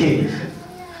 हामी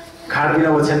खाडबिना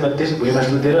ओछ्यानमा त्यस भुइँमा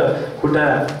सुतेर खुट्टा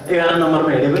 11 नम्बरमा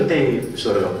हिँड्यो पनि त्यही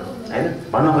स्वर्ग हो, होइन?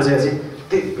 भन्न खोजेको चाहिँ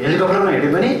त्यो हेलिकप्टरमा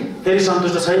हिँड्यो पनि फेरि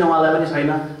सन्तुष्ट छैन, उहाँलाई पनि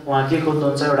छैन, उहाँ के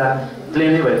खोज्नुहुन्छ, एउटा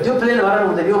प्लेनै भयो। त्यो प्लेन भएर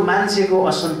हुँदैन, यो मान्छेको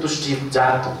असन्तुष्टि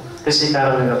जात हो। त्यसै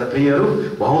कारणले गर्दा प्रियहरू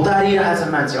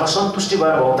भौतारिरहेछन्, मान्छे असन्तुष्टि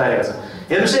भएर भौतारिरहेका छन्।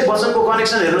 हेर्नुहोस् है, वचनको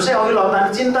कनेक्सन हेर्नुहोस् है। अघिल्लो हप्ता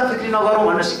हामी चिन्ता फिक्री नगरौँ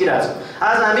भनेर सिकिरहेछौँ।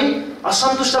 आज हामी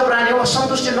असन्तुष्ट प्राणी हो,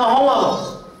 असन्तुष्टि नहौँ। अब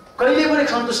कहिले पनि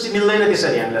सन्तुष्टि मिल्दैन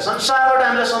त्यसरी, हामीलाई संसारबाट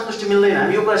हामीलाई सन्तुष्टि मिल्दैन।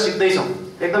 हामी यो कुरा सिक्दैछौँ,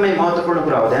 एकदमै महत्त्वपूर्ण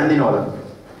कुरा हो, ध्यान दिनु होला।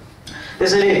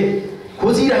 त्यसैले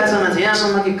खोजिरहेछ मान्छे,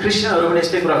 यहाँसम्म कि क्रिस्चियनहरू पनि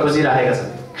यस्तै कुरा खोजिरहेका छन्,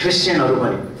 क्रिस्चियनहरू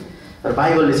पनि। तर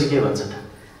बाइबलले चाहिँ के भन्छ त?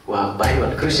 वा बाइबल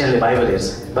क्रिस्चियनले बाइबल हेर्छ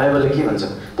बाइबलले के भन्छ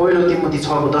पहिलो तिमोथी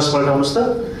 6:10 पल्टाउनुहोस् त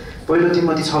पहिलो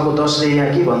तिमोथी 6:10 ले यहाँ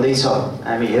के भन्दैछ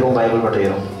हामी हेरौँ बाइबलबाट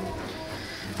हेरौँ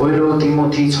पहिलो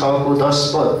तिमोथी 6:10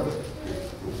 पद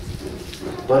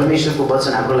परमेश्वरको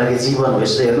वचन हाम्रो लागि जीवन हो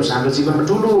यसले हेर्नुहोस् हाम्रो जीवनमा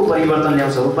ठुलो परिवर्तन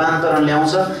ल्याउँछ रूपान्तरण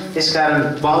ल्याउँछ त्यसकारण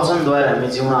वचनद्वारा हामी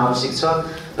जिउन आवश्यक छ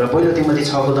र पहिलो तिमोथी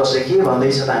 6:10 ले के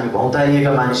भन्दैछ त हामी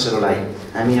भौतारिएका मानिसहरूलाई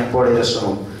हामी यहाँ पढेर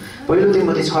सुनौँ पहिलो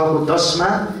तिमोथी 6:10 मा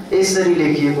यसरी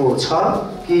लेखिएको छ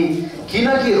कि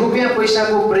किनकि रुपियाँ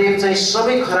पैसाको प्रेम चाहिँ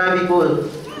सबै खराबीको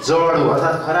जड हो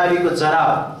अर्थात् खराबीको जरा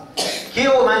के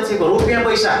हो मान्छेको रुपियाँ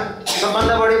पैसा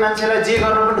सबभन्दा बढी मान्छेलाई जे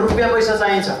गर्न पनि रुपियाँ पैसा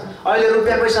चाहिन्छ अहिले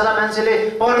रुपियाँ पैसालाई मान्छेले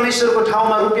परमेश्वरको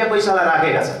ठाउँमा रुपियाँ पैसालाई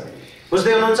राखेका छन्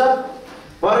बुझ्दै हुनुहुन्छ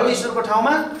परमेश्वरको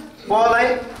ठाउँमा पलाई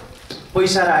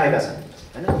पैसा राखेका छन्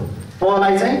हैन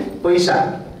पलाई चाहिँ पैसा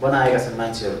बनाएका छन्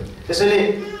मान्छेहरू त्यसैले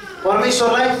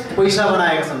परमेश्वरलाई पैसा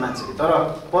बनाएका छन् मान्छेले तर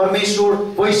परमेश्वर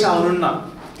पैसा हुनुहुन्न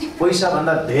पैसा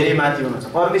भन्दा धेरै माथि हुनुहुन्छ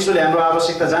परमेश्वरले हाम्रो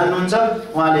आवश्यकता जान्नुहुन्छ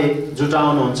उहाँले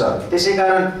जुटाउनुहुन्छ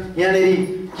त्यसैकारण यहाँनेरि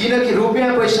किनकि रुपियाँ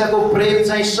पैसाको प्रेम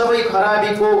चाहिँ सबै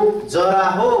खराबीको जरा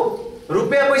हो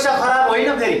रुपियाँ पैसा खराब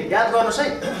होइन फेरि याद गर्नुहोस् है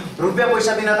रुपियाँ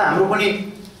पैसा बिना त हाम्रो पनि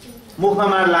मुखमा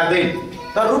मार लाग्दैन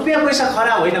तर रुपियाँ पैसा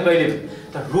खराब होइन कहिले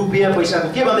तर रुपियाँ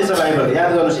पैसाको के भन्दैछ बाइबलले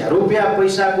याद गर्नुहोस् यहाँ रुपियाँ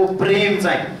पैसाको प्रेम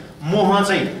चाहिँ मोह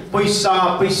चाहिँ पैसा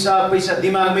पैसा पैसा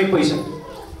दिमागमै पैसा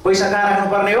पैसा कहाँ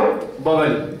राख्नुपर्ने हो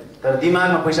बगली तर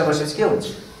दिमागमा पैसा बसेपछि के हुन्छ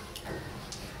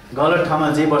गलत ठाउँमा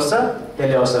जे बस्छ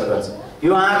त्यसले असर गर्छ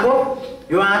यो आँखो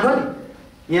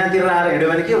नि यहाँतिर आएर हिँड्यो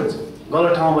भने के हुन्छ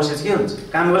गलत ठाउँमा बसेपछि के हुन्छ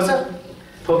काम गर्छ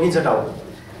ठोकिन्छ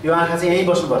टाउको यो आँखा चाहिँ यहीँ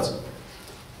बस्नुपर्छ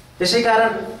त्यसै कारण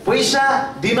पैसा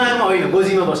दिमागमा होइन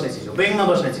गोजीमा बस्ने चिज हो ब्याङ्कमा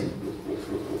बस्ने चिज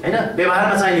होइन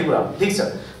व्यवहारमा चाहिने कुरा हो ठिक छ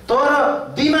तर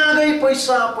दिमागै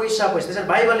पैसा पैसा पैसा त्यसैले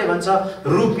बाइबलले भन्छ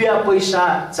रुपियाँ पैसा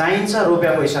चाहिन्छ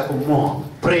रुपियाँ पैसाको मोह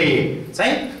प्रेम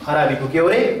चाहिँ खराबीको के हो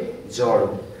रे जड हो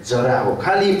जरा हो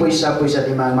खाली पैसा पैसा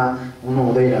दिमागमा हुनु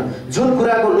हुँदैन जुन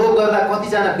कुराको लोभ गर्दा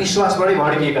कतिजना विश्वासबाटै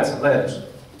भड्किएका छन् ल हेर्नुहोस्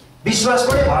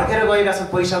विश्वासबाटै भड्केर गएका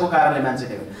छन् पैसाको कारणले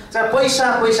मान्छेले चाहे पैसा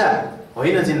पैसा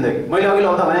होइन जिन्दगी मैले अघि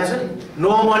लौता भनेको छु नि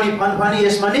नो मनी फनफनी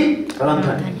यस मनी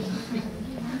रन्थनी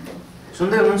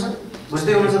सुन्दै हुनुहुन्छ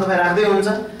बुझ्दै हुनुहुन्छ तपाईँ राख्दै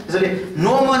हुनुहुन्छ त्यसैले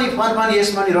नो मनी फनफनी यस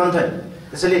मनी रन्थनी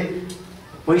त्यसैले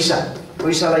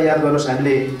पैसालाई याद गर्नुहोस्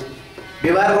हामीले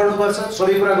व्यवहार गर्नुपर्छ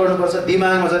सबै कुरा गर्नुपर्छ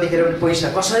दिमागमा जतिखेर पनि पैसा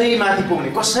कसरी माथि पुग्ने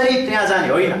कसरी त्यहाँ जाने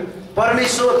होइन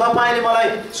परमेश्वर तपाईँले मलाई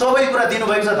सबै कुरा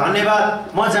दिनुभएको छ धन्यवाद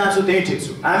म जहाँ छु त्यही ठिक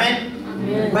छु आमेन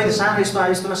खै त सानो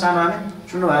यस्तोमा सानो आमेन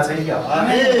सुन्नु भएको छैन क्या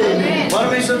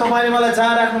परमेश्वर तपाईँले मलाई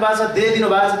जहाँ राख्नु भएको छ दिनु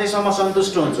भएको छ त्यसमा म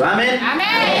सन्तुष्ट हुन्छु आमेन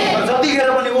जतिखेर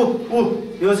पनि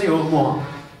यो चाहिँ हो मोह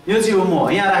यो चाहिँ हो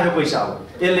मोह यहाँ राखेको पैसा हो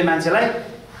यसले मान्छेलाई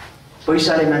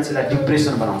पैसाले मान्छेलाई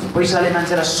डिप्रेसन बनाउँछ पैसाले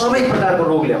मान्छेलाई सबै प्रकारको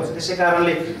रोग ल्याउँछ त्यसै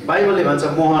कारणले बाइबलले भन्छ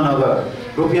मोह नगर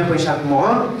रुपियाँ पैसाको मोह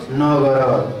नगर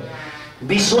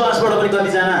विश्वासबाट पनि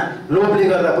कतिजना लोभले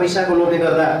गर्दा पैसाको लोभले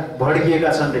गर्दा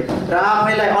भड्किएका छन् र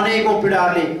आफैलाई अनेकौं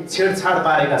पीडाहरूले छेडछाड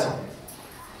पारेका छन्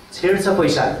छेड्छ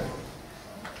पैसा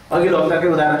अघिल्लो हप्ताकै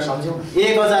उदाहरण सम्झौँ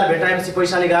 1000 भेटाएपछि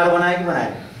पैसाले गाह्रो बनायो कि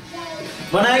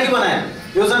बनाएन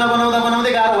योजना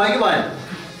बनाउँदै गाह्रो भयो कि भएन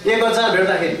 1000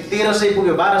 भेट्दाखेरि 1300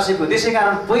 पुग्यो 1200 पुग्यो त्यसै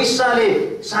कारण पैसाले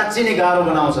साँच्चै नै गाह्रो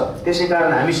बनाउँछ त्यसै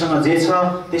कारण हामीसँग जे छ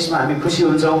त्यसमा हामी खुसी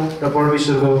हुन्छौँ र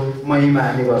परमेश्वरको महिमा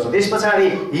हामी गर्छौँ त्यस पछाडि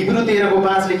हिब्रू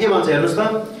 13:5 ले के भन्छ हेर्नुहोस् त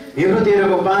हिब्रू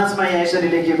 13:5 मा यहाँ यसरी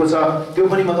लेखिएको छ त्यो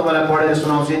पनि म तपाईलाई पढेर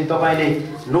सुनाउँछु नि तपाईले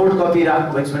नोट कपी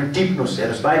राख्नुभएको छ भने टिप्नुस्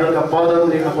हेर्नुहोस् बाइबलका पदहरू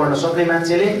लेख्न पढ्न सक्ने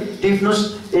मान्छेले टिप्नुस्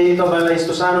यदि तपाईलाई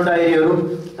यस्तो सानो डायरीहरू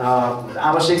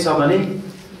आवश्यक छ भने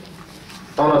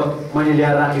तल मैले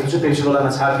ल्याएर राखेको छु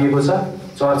पेन्सिलवालामा छापिएको छ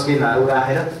चर्चकै नाउ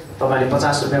राखेर तपाईले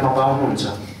 50 रुपैयाँमा पाउनुहुन्छ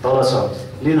तल छ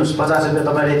लिनुस् 50 रुपैयाँ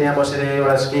तपाईले त्यहाँ बसेर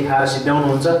एउटा केही खाएर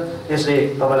सिद्ध्याउनुहुन्छ यसले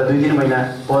तपाईलाई 2-3 महिना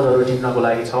पदहरू टिप्नको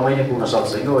लागि 6 महिना पुग्न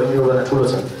सक्छ यो एउटा ठुलो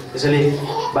छ त्यसैले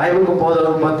बाइबलको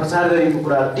पदहरू प्रचार गरेको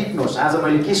कुरा टिप्नुस् आज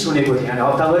मैले के सुनेको थिएँ अनि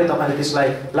हप्ताभरि तपाईले त्यसलाई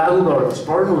लागू गर्नुहोस्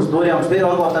पढ्नुहोस् दोहोर्याउनुहोस् फेरि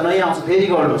अर्को हप्ता नयाँ आउँछ फेरि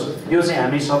गर्नुहोस् यो चाहिँ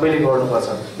हामी सबैले गर्नुपर्छ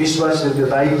विश्वासको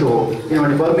दायित्व हो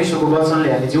किनभने परमेश्वरको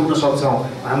वचनले हामी जिउन सक्छौँ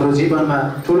हाम्रो जीवनमा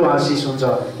ठुलो आशिष हुन्छ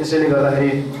त्यसैले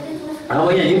गर्दाखेरि अब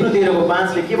यहाँ हिब्रू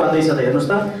 13:5 ले के भन्दैछ त हेर्नुहोस्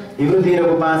त हिब्रू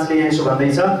 13:5 ले यहाँ यसो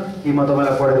भन्दैछ कि म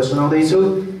तपाईलाई पढेर सुनाउँदैछु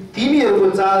तिमीहरूको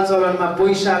चालचलनमा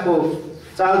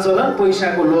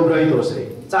पैसाको लोभ रहित होस् रे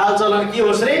चालचलन के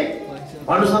होस् रे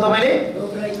भन्नुहोस् न तपाईले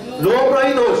लोभ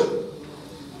रहित होस्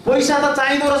पैसा त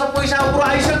चाहिँदो रहेछ पैसा पुरो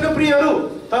आइसक्यो प्रियहरू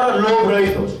तर लोभ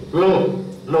रहित होस्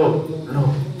लोभ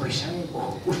पैसा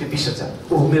उसले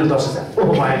 20,000 ओह मेरो 10,000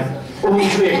 ओह भएन ओह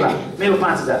उसको 1 लाख मेरो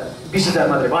 5,000 20,000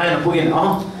 मात्रै भएन पुगेन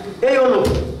यही हो लोभ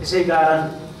त्यसै कारण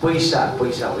पैसा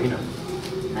होइन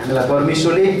हामीलाई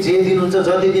परमेश्वरले जे दिनुहुन्छ,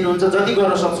 जति दिनुहुन्छ, जति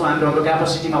गर्न सक्छौँ हाम्रो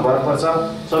क्यापासिटीमा भर पर्छ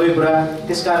सबै कुरा।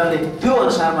 त्यस कारणले त्यो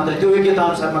अनुसार मात्रै, त्यो योग्यता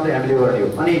अनुसार मात्रै हामीले गर्ने हो।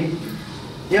 अनि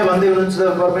यहाँ भन्दै हुनुहुन्छ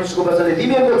परमेश्वरको वचनले,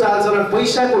 तिमीहरूको चालचलन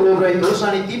पैसाको लोभ रहित होस्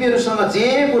अनि तिमीहरूसँग जे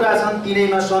कुरा छन्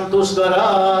तिनैमा सन्तोष गर।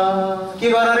 के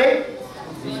गर रे?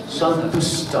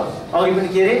 सन्तुष्ट। अघि पनि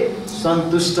के रे?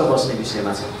 सन्तुष्ट बस्ने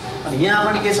विषयमा छ। अनि यहाँ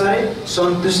पनि के छ अरे?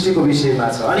 सन्तुष्टिको विषयमा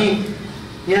छ। अनि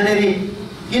यहाँनिर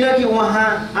किनकि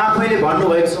उहाँ आफैले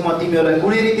भन्नुभएको छ, म तिमीहरूलाई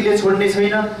कुनै रीतिले छोड्ने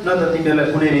छैन, न त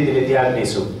तिमीहरूलाई कुनै रीतिले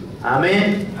त्याग्नेछु। आमेन।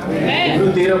 हिब्रू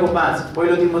 13:5,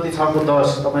 पहिलो तिमोथी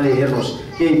 6:10 तपाईँले हेर्नुहोस्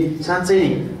कि साँच्चै नै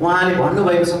उहाँले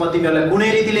भन्नुभएको छ, म तिमीहरूलाई कुनै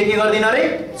रीतिले के गर्दिनँ अरे?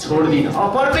 छोड्दिनँ। अब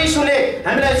परमेश्वरले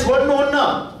हामीलाई छोड्नुहुन्न।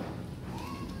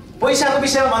 पैसाको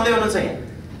विषयमा भन्दै हुनुहुन्छ, यहाँ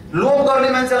लोभ गर्ने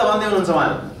मान्छेलाई भन्दै हुनुहुन्छ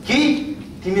उहाँले कि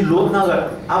तिमी लोभ नगर,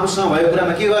 आफूसँग भएको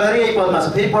कुरामा के गर अरे? यही पदमा छ,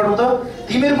 फेरि पढ्नु त।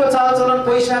 तिमीहरूको चालचलन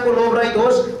पैसाको लोभ रहित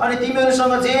होस् अनि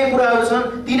तिमीहरूसँग जे कुराहरू छन्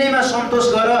तिनैमा सन्तोष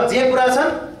गर। जे कुरा छन्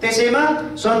त्यसैमा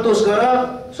सन्तोष गर,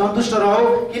 सन्तुष्ट रहो,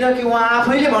 किनकि उहाँ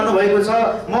आफैले भन्नुभएको छ,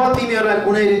 म तिमीहरूलाई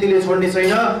कुनै रीतिले छोड्ने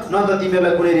छैन, न त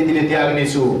तिमीहरूलाई कुनै रीतिले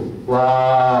त्याग्नेछु।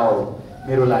 वाउ,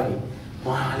 मेरो लागि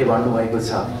उहाँले भन्नुभएको छ,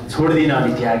 छोड्दिनँ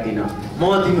अनि त्याग्दिनँ,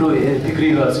 म तिम्रो फिक्री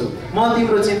गर्छु, म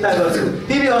तिम्रो चिन्ता गर्छु।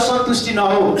 तिमी असन्तुष्टि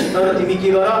नहौ, तर तिमी के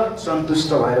गर?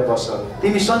 सन्तुष्ट भएर बस।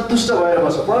 तिमी सन्तुष्ट भएर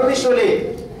बस। परमेश्वरले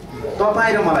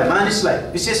तपाईँ र मलाई, मानिसलाई,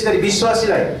 विशेष गरी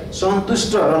विश्वासीलाई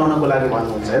सन्तुष्ट रहनको लागि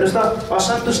भन्नुहुन्छ। हेर्नुहोस् त,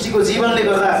 असन्तुष्टिको जीवनले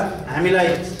गर्दा हामीलाई,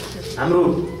 हाम्रो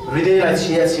हृदयलाई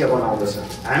छिया छिया बनाउँदछ,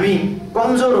 हामी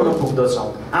कमजोर हुन पुग्दछौँ,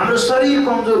 हाम्रो शरीर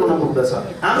कमजोर हुन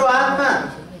पुग्दछ, हाम्रो आत्मा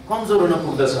कमजोर हुन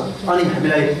पुग्दछ, अनि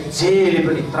हामीलाई जेले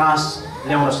पनि त्रास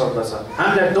ल्याउन सक्दछ,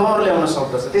 हामीलाई डर ल्याउन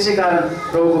सक्दछ। त्यसै कारण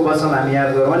प्रभुको वचन हामी याद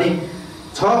गरौँ। अनि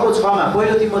 6:6मा,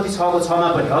 पहिलो तिमोथी 6:6मा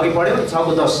पनि अघि पढ्यौँ,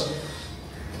 6:10,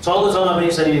 6:6मा पनि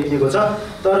यसरी लेखिएको छ,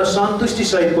 तर सन्तुष्टि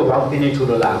सहितको भक्ति नै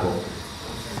ठुलो लाभ हो।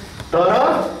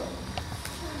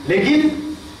 लेकिन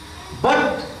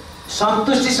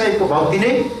सन्तुष्टि सहितको भक्ति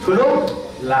नै ठुलो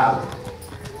लाभ।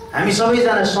 हामी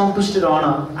सबैजना सन्तुष्ट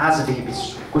रहन आजदेखि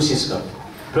कोसिस गरौँ।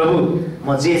 प्रभु,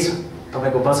 म जे छ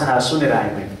तपाईँको वचनहरू सुनेर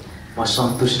आएँ, मैले म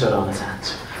सन्तुष्ट रहन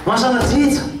चाहन्छु। मसँग जे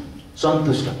छ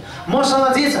सन्तुष्ट, मसँग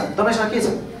जे छ, तपाईँसँग के छ?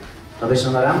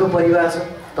 तपाईँसँग राम्रो परिवार छ,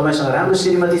 तपाईँसँग राम्रो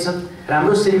श्रीमती छ,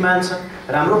 राम्रो श्रीमान छ,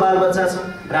 राम्रो बालबच्चा छ,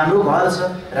 राम्रो घर छ,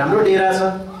 राम्रो डेरा छ।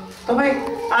 तपाईँ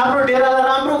आफ्नो डेरालाई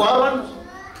राम्रो घर भन्नु।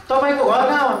 तपाईँको घर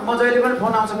कहाँ हो? म जहिले पनि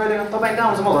फोन आउँछ, कहिले तपाईँ कहाँ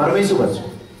हुन्छ? म घरमै छु भन्छु,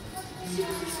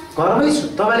 घरमै छु।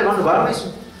 तपाईँले भन्नु घरमै छु,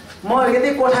 म यतै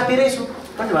कोठातिरै छु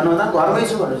पनि भन्नुभन्दा घरमै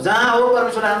छु भन्नु। जहाँ हो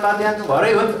परमेश्वर आउनु बाध्य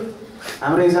घरै हो नि।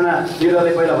 हाम्रो एकजना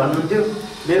लिडरले पहिला भन्नुहुन्थ्यो,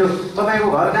 मेरो तपाईँको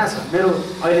घर कहाँ छ? मेरो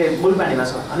अहिले मूलपानीमा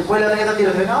छ। अनि पहिला त यतातिर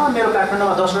थियो, मेरो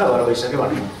काठमाडौँमा 10वटा घर भइसक्यो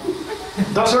भन्नु।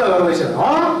 10वटा घर भइसक्यो?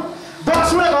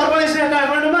 10वटा घर भइसक्यो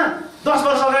काठमाडौँमा? 10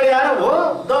 वर्ष अगाडि आएर हो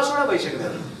 10वटा भइसक्यो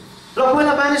मेरो। र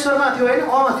पहिला बानेश्वरमा थियो होइन?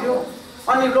 थियो।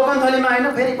 अनि लोकन्थलीमा होइन,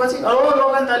 फेरि पछि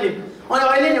लोकन्थली, अनि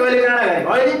अहिले नि अहिले डाँडाघारी,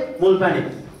 अहिले मूलपानी।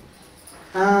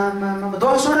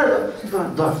 10वटा,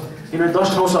 किनभने 10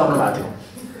 ठाउँ सर्नु भएको थियो।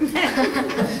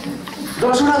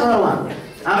 10वटा घर उहाँ।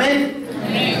 आमेन।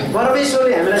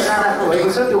 परमेश्वरले हामीलाई कहाँ राख्नु भएको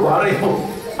छ? त्यो घरै हो।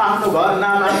 आफ्नो घर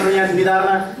नाम आफ्नो यहाँ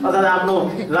निधारमा अथवा आफ्नो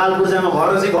लाल पूर्जामा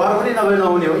घर चाहिँ घर पनि नभए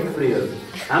नहुने हो प्रियहरू।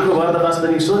 हाम्रो घर त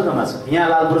वास्तविक स्वर्गमा छ, यहाँ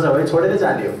लाल पूर्जा भए छोडेर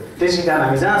जाने हो। त्यसै कारण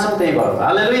हामी जहाँ छौँ त्यही घर हो।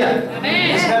 हालेलुया।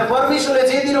 त्यस कारण परमेश्वरले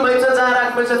जे दिनुभएको छ, जहाँ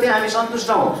राख्नुभएको छ त्यहाँ हामी सन्तुष्ट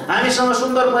हौँ। हामीसँग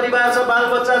सुन्दर परिवार छ,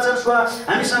 बालबच्चा छन्,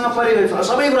 हामीसँग परिवार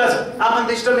सबै कुरा छ, आफन्त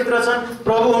इष्टमित्र छन्,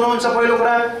 प्रभु हुनुहुन्छ पहिलो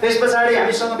कुरा। त्यस पछाडि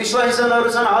हामीसँग विश्वासीजनहरू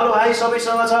छन्, हलो भाइ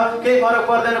सबैसँग छ, केही फरक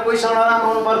पर्दैन, कोहीसँग नराम्रो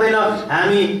हुनु पर्दैन।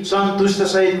 हामी सन्तुष्ट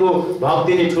सहितको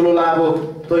भक्ति नै ठुलो लाभ हो।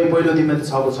 पहिलो तिमोथी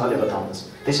 6:6ले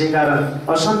बताउँदछ। त्यसै कारण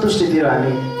असन्तुष्टितिर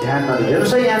हामी ध्यान नदिउँ।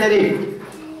 हेर्नुहोस् है, यहाँनिर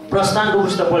प्रस्थानको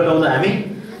पुस्तक पल्टाउँदा हामी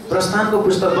प्रस्थानको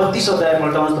पुस्तक 32 अध्याय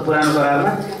पल्टाउनुहोस् त पुरानो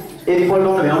करारमा। यदि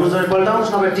पल्टाउन भ्याउनुहुन्छ भने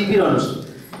पल्टाउनुहोस्, नभए टिपिरहनुहोस्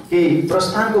कि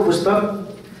प्रस्थानको पुस्तक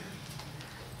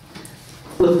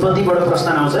उत्पत्तिबाट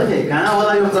प्रस्थान आउँछ है। कहाँ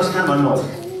होला यो प्रस्थान भन्नुहोस्।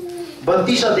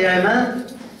 32 अध्यायमा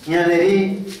यहाँनिर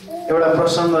एउटा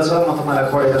प्रसङ्ग छ, म तपाईँलाई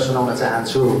पढेर सुनाउन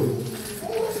चाहन्छु।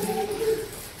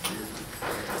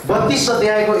 32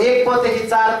 अध्यायको 1 पददेखि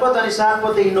 4 पद अनि 7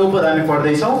 पददेखि 9 पद हामी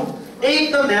पढ्दैछौँ।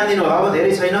 एकदम ध्यान दिनु होला, अब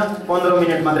धेरै छैन, 15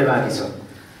 मिनट मात्रै बाँकी छ।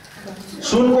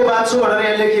 सुनको बाछो भनेर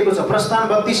यहाँ लेखिएको छ प्रस्थान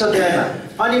 32 अध्यायमा।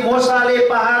 अनि मोसाले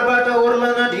पहाडबाट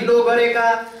ओर्लन ढिलो गरेका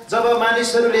जब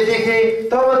मानिसहरूले देखे,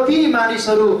 तब ती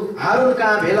मानिसहरू हारुन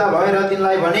कहाँ भेला भएर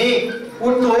तिनलाई भने,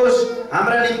 उठ्नुहोस्,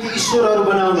 हाम्रा निम्ति ईश्वरहरू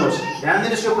बनाउनुहोस्। ध्यान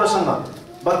दिनुहोस् यो प्रसङ्ग,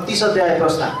 32 अध्याय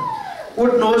प्रस्थान।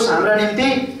 उठ्नुहोस्, हाम्रा निम्ति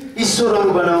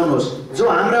ईश्वरहरू बनाउनुहोस् जो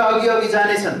हाम्रा अघि अघि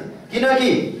जानेछन्, किनकि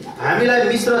हामीलाई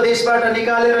मिश्र देशबाट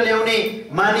निकालेर ल्याउने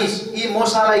मानिस यी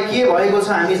मोसालाई के भएको छ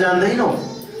हामी जान्दैनौँ।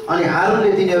 अनि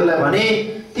हारूनले तिनीहरूलाई भने,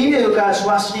 तिमीहरूका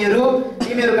स्वास्नीहरू,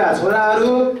 तिमीहरूका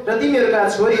छोराहरू र तिमीहरूका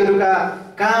छोरीहरूका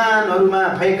कानहरूमा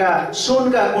भएका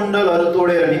सुनका कुण्डलहरू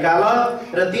तोडेर निकाल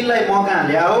र तिनलाई म कहाँ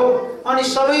ल्याऊ। अनि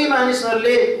सबै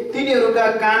मानिसहरूले तिनीहरूका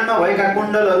कानमा भएका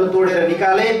कुण्डलहरू तोडेर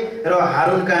निकाले र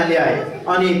हारुन कहाँ ल्याए।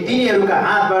 अनि तिनीहरूका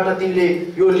हातबाट तिनले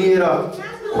यो लिएर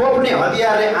खोप्ने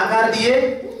हतियारले आकार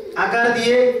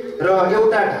दिए र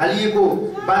एउटा ढालिएको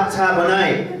बाछा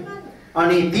बनाए।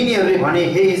 अनि तिनीहरूले भने,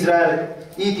 हे इजरायल,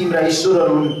 यी तिम्रा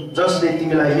ईश्वरहरू हुन् जसले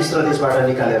तिमीलाई मिस्र देशबाट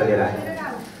निकालेर लिएर आए,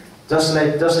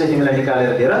 जसले तिमीलाई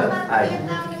निकालेर लिएर आए।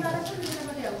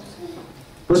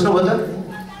 बुझ्नुभयो त?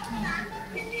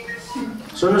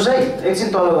 सुन्नुहोस् है, एकछिन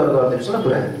तल गरेर गरिदिनुहोस् ल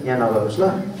कुरा, यहाँ नगर्नुहोस् ल,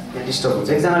 यहाँ डिस्टर्ब हुन्छ।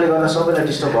 एकजनाले गर्दा सबैलाई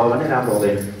डिस्टर्ब भयो भने राम्रो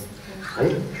हुँदैन है।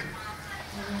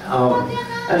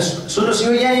 सुन्नुहोस्,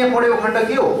 यो यहाँ पढेको खण्ड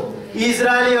के हो?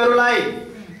 इजरायलीहरूलाई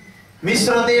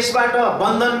मिस्र देशबाट,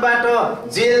 बन्धनबाट,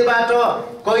 जेलबाट,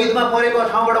 कैदमा परेको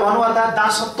ठाउँबाट भनौँ अर्थात्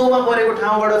दासत्वमा परेको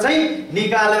ठाउँबाट चाहिँ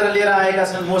निकालेर लिएर आएका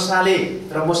छन् मोसाले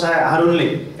र हारुनले।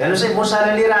 हेर्नुहोस् है,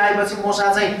 मोसाले लिएर आएपछि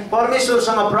मोसा चाहिँ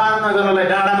परमेश्वरसँग प्रार्थना गर्नलाई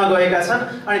डाँडामा गएका छन्।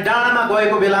 अनि डाँडामा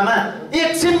गएको बेलामा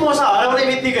एकछिन मोसा हराउने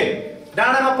बित्तिकै,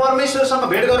 डाँडामा परमेश्वरसँग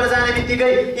भेट गर्न जाने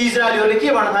बित्तिकै इजरायलीहरूले के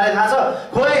भन्न थाले थाहा छ?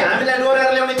 खोइ हामीलाई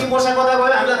डोरेर ल्याउने ती मोसा कता गयो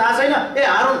हामीलाई थाहा छैन। ए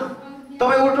हारुन,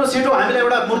 तपाईँ उठ्नु छिटो, हामीलाई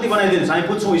एउटा मूर्ति बनाइदिनुहोस्, हामी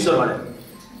पुज्छौँ ईश्वर भनेर।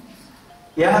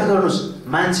 याद गर्नुहोस्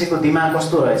मान्छेको दिमाग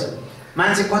कस्तो रहेछ,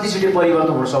 मान्छे कति छिटै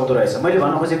परिवर्तन हुन सक्दो रहेछ। मैले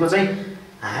भन्न खोजेको चाहिँ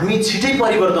हामी छिटै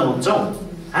परिवर्तन हुन्छौँ,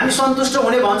 हामी सन्तुष्ट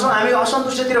हुने भन्छौँ, हामी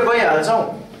असन्तुष्टतिर गइहाल्छौँ।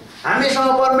 हामीसँग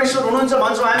परमेश्वर हुनुहुन्छ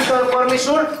भन्छौँ, हामी त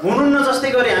परमेश्वर हुनुहुन्न जस्तै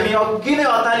गरी हामी अघि नै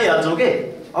अतालिहाल्छौँ के,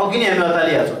 अघि नै हामी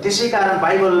अतालिहाल्छौँ। त्यसै कारण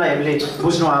बाइबललाई हामीले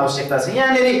बुझ्नु आवश्यकता छ।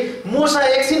 यहाँनिर मोसा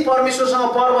एकछिन परमेश्वरसँग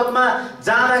पर्वतमा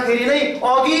जाँदाखेरि नै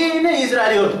अघि नै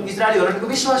इजरायलीहरूको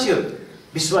विश्वासीहरू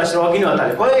अघि नै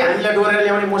अताले, खोइ हामीलाई डोरेर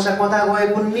ल्याउने मोसा कता गए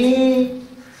कुन्नी,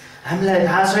 हामीलाई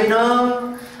थाहा छैन,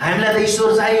 हामीलाई त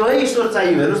ईश्वर चाहियो है, ईश्वर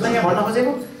चाहियो। हेर्नुहोस् त, यहाँ भन्न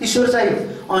खोजेको ईश्वर चाहियो।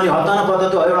 अनि हताना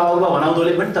त एउटा अगुवा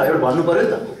भनाउँदोले पनि त एउटा भन्नु पर्यो नि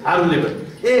त, हारुनले पनि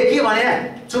ए के भने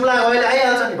चुप्ला गएले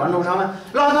आइहाल्छ नि भन्नु ठाउँमा,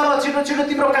 ल छिटो छिटो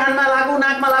तिम्रो कानमा लागु,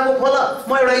 नाकमा लागु, खोल,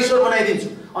 म एउटा ईश्वर बनाइदिन्छु।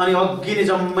 अनि अघि नै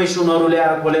जम्मै सुनहरू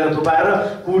ल्याएर खोलेर थुपाएर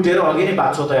कुटेर अघि नै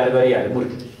बाछो तयार गरिहाल्यो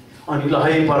मूर्ति। अनि ल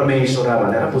है परमेश्वर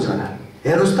भनेर पुज्न लाग्यो।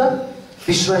 हेर्नुहोस् त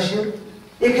विश्वासीहरू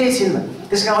एकैछिनमा।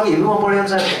 त्यसका अघि हिब्रूमा पढे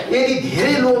अनुसार यदि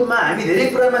धेरै लोभमा हामी धेरै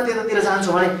कुरामा त्यतातिर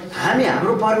जान्छौँ भने हामी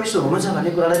हाम्रो परमेश्वर हुनुहुन्छ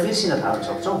भन्ने कुरालाई बिर्सिन थाल्न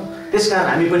सक्छौँ। त्यसकारण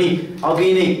हामी पनि अघि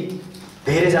नै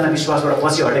धेरैजना विश्वासबाट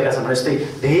पछि हटेका छन्। जस्तै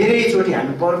धेरैचोटि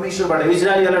हामी परमेश्वरबाट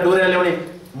इजरायलीहरूलाई डोरेर ल्याउने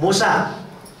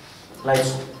मोसालाई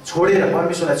छोडेर,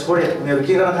 परमेश्वरलाई छोडेर उनीहरू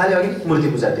के गर्न थाल्यो? अघि मूर्ति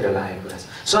पूजातिर लागेको कुरा छ।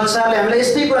 संसारले हामीलाई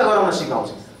यस्तै कुरा गराउन सिकाउँछ।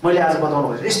 मैले आज बताउनु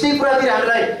खोजेँ यस्तै कुरातिर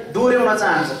हामीलाई डोर्याउन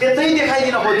चाहन्छ, त्यतै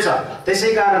देखाइदिन खोज्छ। त्यसै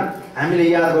कारण हामीले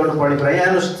याद गर्नुपर्ने कुरा यहाँ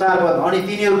हेर्नुहोस् 4 पद, अनि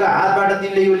तिनीहरूका हातबाट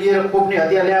तिनले यो लिएर खोप्ने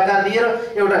हतियारले आकार दिएर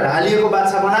एउटा ढालिएको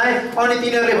बाछा बनाए। अनि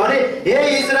तिनीहरूले भने, हे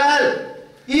इजरायल,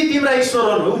 यी तिम्रा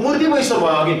ईश्वरहरू हुन्। मूर्तिको ईश्वर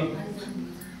भयो अघि,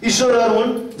 ईश्वरहरू हुन्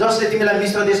जसले तिमीलाई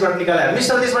मिस्र देशबाट निकाले।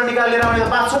 मिस्र देशबाट निकालेर आउने त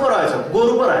बाछो पो रहेछ,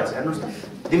 गोरु पो रहेछ। हेर्नुहोस् त,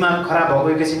 दिमाग खराब भएको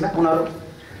एकैछिनमा उनीहरू।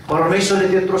 परमेश्वरले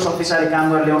त्यत्रो शक्तिशाली काम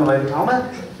गरेर ल्याउनु भएको ठाउँमा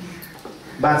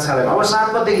बादशाहलाई। अब 7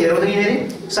 पददेखि हेरौँ त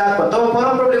यहाँनिर 7 पद, तब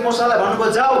परमप्रभुले मोसालाई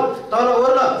भन्नुभयो, जाऊ तल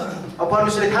ओर्ल। अब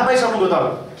परमेश्वरले थाहा पाइसक्नुभयो तल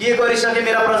के गरिसके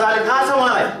मेरा प्रजाले, थाहा छ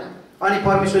उहाँलाई। अनि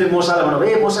परमेश्वरले मोसालाई भन्नुभयो,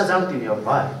 ए मोसा जाऊ तिमी, अब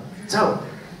भयो जाऊ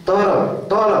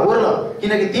तल ओर्ल,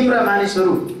 किनकि तिम्रा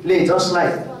मानिसहरूले जसलाई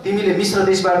तिमीले मिस्र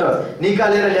देशबाट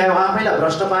निकालेर ल्यायो आफैलाई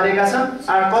भ्रष्ट पारेका छन्।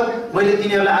 8 पद, मैले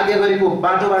तिनीहरूलाई आज्ञा गरेको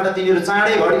बाटोबाट तिनीहरू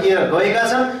चाँडै भड्किएर गएका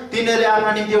छन्। तिनीहरूले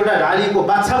आफ्ना निम्ति एउटा ढालिएको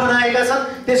बाछा बनाएका छन्,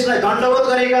 त्यसलाई दण्डवत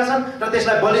गरेका छन् र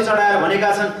त्यसलाई बलि चढाएर भनेका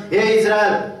छन्, हे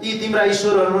इजरायल, यी तिम्रा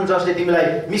ईश्वरहरू हुन् जसले तिमीलाई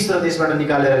मिस्र देशबाट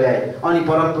निकालेर ल्याए। अनि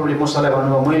परमप्रभुले मोसालाई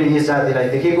भन्नुभयो, मैले यस जातिलाई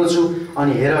देखेको छु,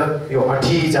 अनि हेर यो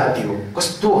हठी जाति हो।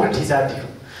 कस्तो हठी जाति हो,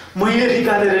 मैले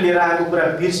निकालेर लिएर आएको कुरा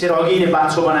बिर्सेर अघि नै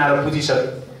बाछो बनाएर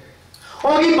पुजिसके,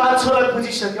 अघि बाछोलाई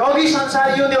पुजिसके, अघि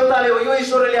संसार यो देवताले हो, यो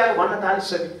ईश्वरले ल्याएको भन्न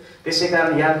थालिसके। त्यसै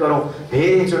कारण याद गरौँ,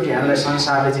 धेरैचोटि हामीलाई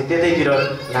संसारले चाहिँ त्यतैतिर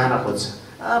लान खोज्छ।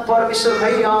 परमेश्वर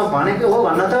खै भनेको हो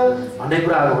भन्न त भन्ने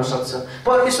कुराहरू हुनसक्छ।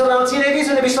 परमेश्वरलाई चिनेकै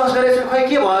छैन, विश्वास गरेको छैन, खै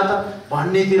के भयो त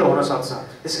भन्नेतिर हुनसक्छ।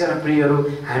 त्यस कारण प्रियहरू,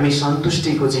 हामी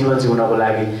सन्तुष्टिको जीवन जिउनको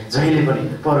लागि जहिले पनि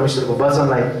परमेश्वरको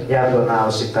वचनलाई याद गर्न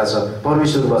आवश्यकता छ।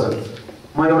 परमेश्वरको वचन,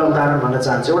 म एउटा उदाहरण भन्न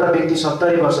चाहन्छु। एउटा व्यक्ति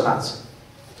 70 वर्ष बाँच्छ,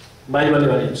 बाइबलले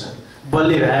भनेअनुसार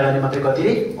बलियो भ्यायो भने मात्रै कति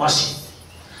रे 80,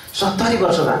 70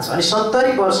 वर्ष बाँच्छ। अनि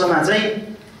 70 वर्षमा चाहिँ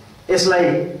यसलाई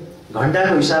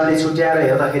घन्टाको हिसाबले छुट्याएर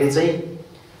हेर्दाखेरि चाहिँ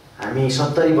हामी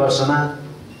 70 वर्षमा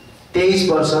 23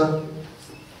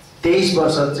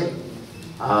 वर्ष चाहिँ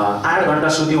 8 घन्टा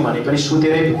सुत्यौँ भने पनि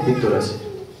सुतेरै बित्दो रहेछ।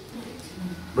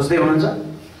 बुझ्दै हुनुहुन्छ?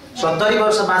 70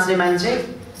 वर्ष बाँच्ने मान्छे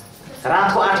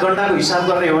रातको 8 घण्टाको हिसाब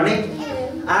गर्ने हो भने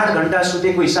 8 घण्टा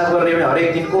सुतेको हिसाब गर्ने हो भने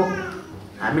हरेक दिनको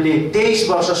हामीले 23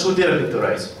 वर्ष सुतेर बित्दो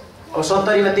रहेछ। अब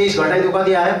 70 मा 23 घटाइदियो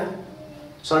कति आयो?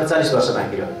 47 वर्ष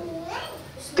बाँकी रह्यो।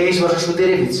 23 वर्ष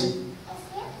सुतेरै बित्छ।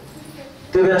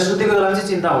 त्यो बेला सुतेको बेला चाहिँ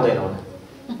चिन्ता हुँदैन होला,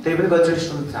 त्यही पनि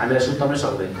कतिचोटि हामीलाई सुत्न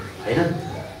सक्दैन होइन।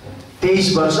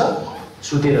 23 वर्ष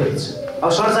सुतेर बित्छ। अब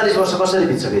 47 वर्ष कसरी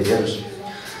बित्छ फेरि हेर्नुहोस्।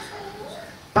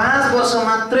 5 वर्ष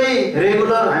मात्रै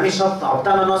रेगुलर हामी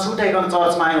हप्तामा नछुटाइकन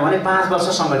चर्चमा आयौँ भने 5 वर्ष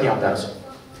सङ्गति आउँदा रहेछ।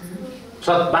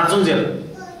 बाँचुन्जेल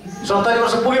 70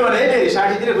 वर्ष पुग्यो भने फेरि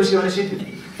 60 तिर घुस्क्यो भने सिद्धि,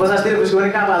 50 तिर घुस्क्यो भने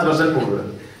कहाँ 5 वर्ष पुग्यो।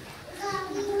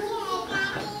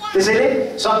 त्यसैले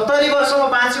 70 वर्षमा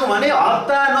बाँच्यौँ भने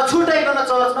हप्ता नछुटाइकन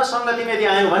चर्चमा सङ्गतिमा यदि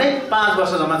आयौँ भने 5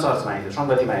 वर्ष जम्मा चर्चमा आइदियो,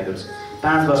 सङ्गतिमा आइदियो।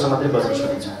 5 वर्ष मात्रै वचन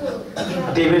सुनिन्छ।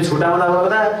 त्यही पनि छुटाउँदा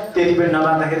गर्दा त्यति पनि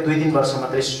नबाँच्दाखेरि 2-3 वर्ष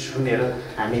मात्रै सुनेर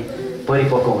हामी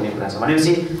परिपक्व हुने कुरा छ।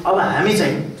 भनेपछि अब हामी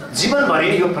चाहिँ जीवनभरि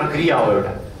यो प्रक्रिया हो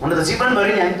एउटा। हुन त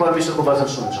जीवनभरि नै हामी परमेश्वरको वचन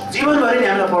सुन्छौँ, जीवनभरि नै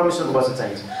हामीलाई परमेश्वरको वचन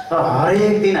चाहिन्छ। तर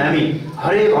हरेक दिन हामी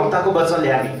हरेक हप्ताको वचनले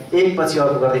हामी एक पछि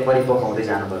अर्को गर्दै परिपक्व हुँदै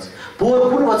जानुपर्छ। पोहोर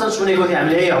कुन वचन सुनेको थियो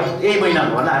हामीले यही महिनामा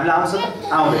भन्दा हामीलाई आउँछ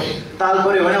त आउँदैन। ताल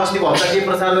पऱ्यो भने अस्तिको हप्ता के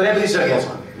प्रचार गरेर बिर्सिसकेका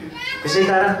छौँ। त्यसै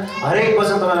कारण हरेक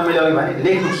वचन तपाईँलाई मैले अघि भने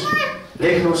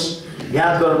लेख्नुहोस्,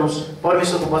 याद गर्नुहोस्,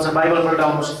 परमेश्वरको वचन बाइबल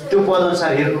पल्टाउनुहोस्, त्यो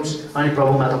पदअनुसार हेर्नुहोस्, अनि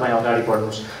प्रभुमा तपाईँ अगाडि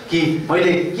बढ्नुहोस्। कि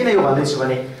मैले किन यो भन्दैछु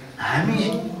भने हामी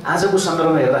आजको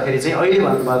सन्दर्भमा हेर्दाखेरि चाहिँ अहिले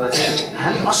भन्नुपर्दा चाहिँ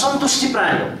हामी असन्तुष्टि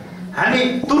प्राणी हौँ। हामी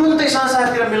तुरुन्तै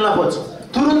संसारतिर मिल्न खोज्छौँ,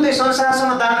 तुरुन्तै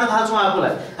संसारसँग दान्न थाल्छौँ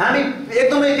आफूलाई। हामी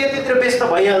एकदमै त्यतिर व्यस्त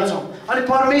भइहाल्छौँ। अनि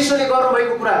परमेश्वरले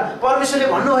गर्नुभएको कुरा, परमेश्वरले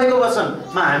भन्नुभएको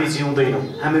वचनमा हामी जिउँदैनौँ,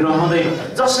 हामी रहँदैनौँ।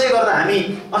 जसले गर्दा हामी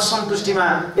असन्तुष्टिमा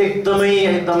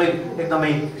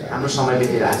एकदमै हाम्रो समय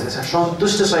बितिरहेको छ।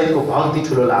 सन्तुष्ट सहितको भक्ति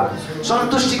ठुलो लाभ,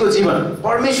 सन्तुष्टिको जीवन,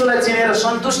 परमेश्वरलाई चिनेर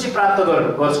सन्तुष्टि प्राप्त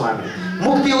गर्छौँ। हामी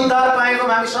मुक्ति उद्धार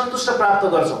पाएकोमा हामी सन्तुष्ट प्राप्त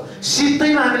गर्छौँ।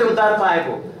 सित्तैमा हामीले उद्धार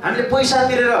पाएको, हामीले पैसा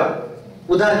तिरेर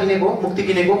उद्धार किनेको, मुक्ति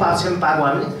किनेको, पाक्षमा पाएको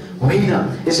हामीले होइन।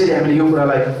 यसैले हामीले यो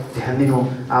कुरालाई ध्यान दिनु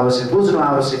आवश्यक, बुझ्नु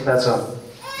आवश्यकता छ।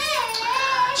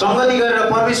 सङ्गति गरेर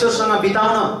परमेश्वरसँग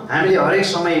बिताउन हामीले हरेक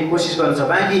समय कोसिस गर्छ।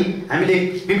 बाँकी हामीले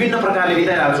विभिन्न प्रकारले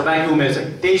बिताइरहेको छौँ। बाँकी उमेर चाहिँ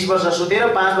 23 वर्ष सुतेर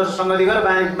 5 वर्ष सङ्गति गरेर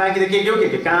बाँकी त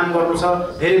के काम गर्नु छ,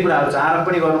 धेरै कुराहरू छ, आराम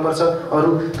पनि गर्नुपर्छ, अरू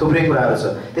थुप्रै कुराहरू छ।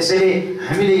 त्यसैले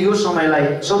हामीले यो समयलाई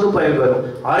सदुपयोग गरौँ।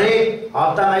 हरेक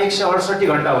हप्तामा 168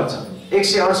 घन्टा हुन्छ।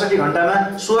 168 घन्टामा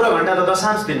 16 घन्टा त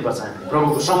दशांश दिनुपर्छ हामीले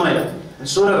प्रभुको समयलाई।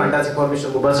 16 घन्टा चाहिँ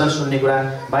परमेश्वरको वचन सुन्ने कुरा,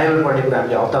 बाइबल पढ्ने कुरा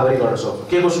हामीले हप्ताभरि गर्न सक्छौँ।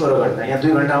 के को 16 घन्टा? यहाँ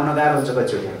 2 घन्टा आउन गाह्रो हुन्छ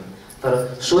कतिचोटि, तर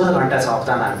 16 घन्टा छ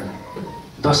हप्तामा हामीले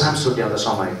दशांश छुट्याउँदा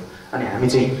समय। अनि हामी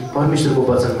चाहिँ परमेश्वरको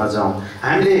वचनमा जाउँ।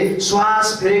 हामीले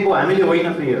श्वास फेरेको हामीले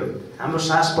होइन प्रियहरू, हाम्रो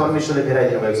सास परमेश्वरले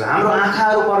फेराइदिनु भएको छ। हाम्रो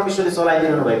आँखाहरू परमेश्वरले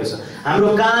चलाइदिनु भएको छ। हाम्रो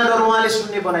कानहरू उहाँले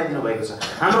सुन्ने बनाइदिनु भएको छ।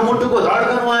 हाम्रो मुटुको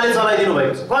धड्कन उहाँले चलाइदिनु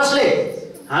भएको छ। कसले?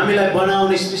 हामीलाई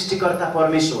बनाउने सृष्टिकर्ता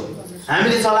परमेश्वर।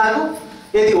 हामीले चलाएको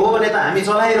यदि हो भने त हामी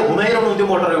चलाएर घुमाइरहनु हुन्थ्यो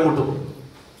मोटरको मुटुको,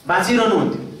 बाँचिरहनु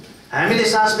हुन्थ्यो। हामीले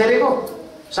सास फेरेको,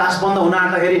 सास बन्द हुन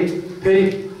आँट्दाखेरि फेरि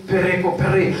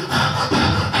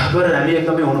गरेर हामी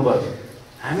एकदमै हुनु पर्थ्यो।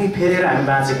 हामी फेरेर हामी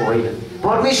बाँचेको होइन।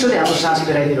 परमेश्वरले हाम्रो सास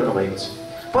फेराइदिरहनु भएको छ।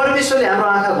 परमेश्वरले हाम्रो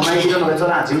आँखा घुमाइदिरहनु भएको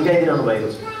छ, झिम्काइदिरहनु भएको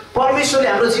छ। परमेश्वरले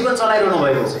हाम्रो जीवन चलाइरहनु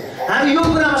भएको छ। हामी यो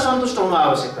कुरामा सन्तुष्ट हुनु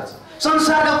आवश्यकता छ।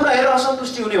 संसारका कुरा हेरेर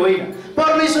असन्तुष्टि हुने होइन।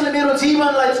 परमेश्वरले मेरो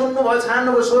जीवनलाई छुट्नुभयो,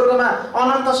 छान्नुभयो, स्वर्गमा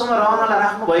अनन्तसम्म रहनलाई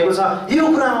राख्नु भएको छ। यो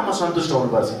कुरामा म सन्तुष्ट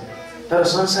हुनुपर्छ। तर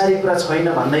संसारिक कुरा छैन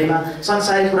भन्दैमा,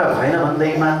 संसारिक कुरा भएन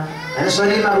भन्दैमा, होइन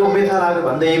शरीरमा रोग व्यथा लाग्यो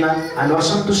भन्दैमा हामी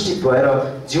असन्तुष्टित भएर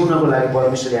जिउनको लागि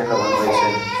परमेश्वरले आँखा भन्नुभएको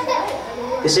छैन।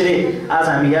 त्यसैले आज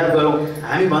हामी याद गरौँ।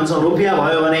 हामी भन्छौँ रुपियाँ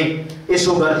भयो भने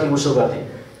यसो गर्थेँ उसो गर्थेँ।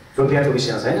 रुपियाँको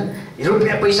विषय छैन।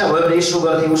 रुपियाँ पैसा भयो भने यसो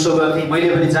गर्थेँ उसो गर्थेँ, मैले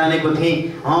पनि जानेको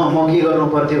थिएँ, म के गर्नु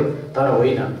पर्थ्यो। तर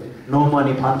होइन, नो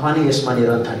मनी फनफनी यस मनी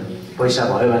रन्थनी। पैसा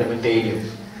भयो भने पनि त्यही नै हो,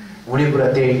 हुने कुरा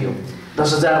त्यही नै हो।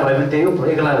 10,000 भयो भने त्यही हो,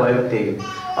 1 लाख भयो भने त्यही हो।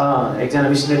 एकजना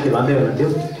मिसनरीले भन्दै हुनुहुन्थ्यो,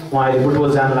 उहाँ अहिले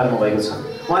बुटबल जानु लाग्नु भएको छ।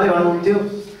 उहाँले भन्नुहुन्थ्यो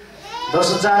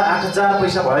 10,000 8,000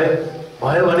 पैसा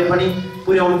भयो भने पनि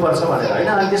पुर्याउनु पर्छ भनेर, होइन।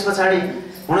 अनि त्यस पछाडि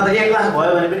हुन त 1 लाख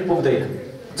भयो भने पनि पुग्दैन,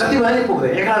 जति भयो नि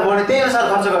पुग्दैन। 1 लाख भयो भने त्यही अनुसार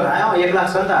खर्च गरेर आयो। 1 लाख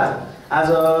छ नि त आज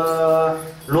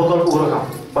लोकल कुखुरो खाउँ,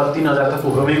 3,000 त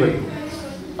कुखुरोमै गयो।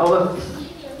 अब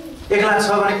 1 लाख छ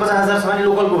भने 50,000 छ भने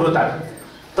लोकल कुखुरो ताग्ला।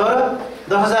 तर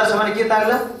 10,000 छ भने के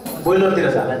ताग्ला? बोइलरतिर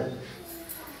जाला नि।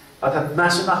 अर्थात्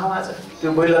मासु नखाउँ आज,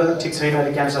 त्यो बोइलर ठिक छैन,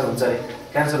 अहिले क्यान्सर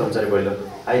हुन्छ अरे बोइलर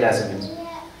आइरहेछ नि।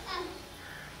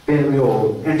 यो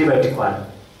एन्टिबायोटिक खुवाएर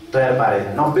तयार पारेर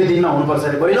 90 दिनमा हुनुपर्छ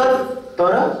अरे बोइलर,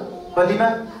 तर कतिमा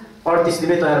 38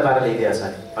 दिनमै तयार पारेर ल्याइदिएको छ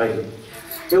अहिले।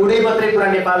 एउटै मात्रै कुरा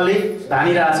नेपालले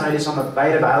धानिरहेछ अहिलेसम्म,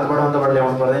 बाहिर भारतबाट अन्तबाट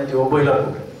ल्याउनु पर्दैन, त्यो हो बोइलर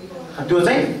कुखुरा। त्यो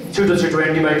चाहिँ छिटो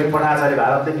एन्टिबायोटिक पठाएको छ अरे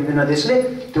भारतले विभिन्न देशले।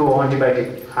 त्यो एन्टिबायोटिक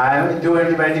खायो भने त्यो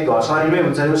एन्टिबायोटिक शरीरमै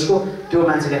हुन्छ अरे उसको, त्यो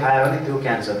मान्छेले खायो भने त्यो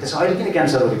क्यान्सर। त्यसमा अहिले किन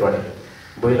क्यान्सर रोगी बढ्यो?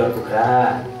 ब्रोइलर कुखुरा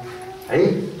है,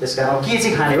 त्यस कारण अब के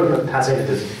चाहिँ खाने हो थाहा छैन,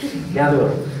 त्यो चाहिँ याद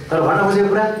गर्नु। तर भन्न खोजेको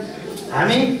कुरा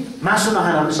हामी मासु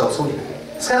नखान पनि सक्छौँ नि।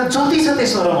 त्यस कारण जति छ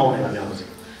त्यसमा रमाउने भन्ने हो।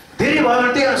 धेरै भयो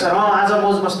भने त्यही अनुसार आज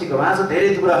मौज मस्ती गरौँ, आज धेरै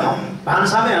कुरा खाउँ।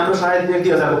 भान्सामै हाम्रो सायद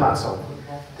 1-2 हजारको भाग छ।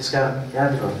 त्यस कारण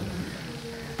याद गर्नु,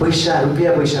 पैसा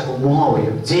रुपियाँ पैसाको मोह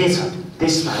होइन, जे छ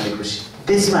त्यसमा हामी खुसी,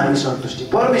 त्यसमा हामी सन्तुष्टि।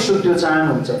 परमेश्वर त्यो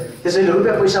चाहनुहुन्छ। त्यसैले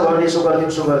रुपियाँ पैसा भयो भने यसो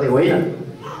गर्दै होइन।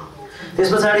 त्यस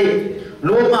पछाडि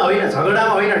लोभमा होइन,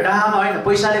 झगडामा होइन, डाहामा होइन।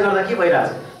 पैसाले गर्दा के भइरहेछ?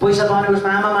 पैसा पाउने उसमा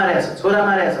आमा मारेको छ, छोरा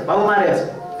मारेको छ, बाउ मारेको छ।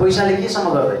 पैसाले केसम्म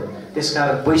गर्दैन?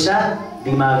 त्यसकारण पैसा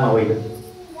दिमागमा होइन।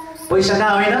 पैसा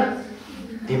कहाँ होइन?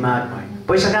 दिमागमा होइन।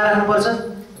 पैसा कहाँ राख्नुपर्छ?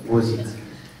 गोजी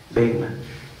ब्याङ्कमा।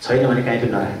 छैन भने कहीँ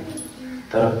पनि नराख्नु।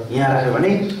 तर यहाँ राख्यो भने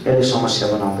यसले समस्या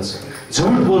बनाउँदछ।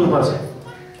 झुट बोल्नुपर्छ।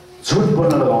 झुट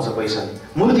बोल्न लगाउँछ पैसा।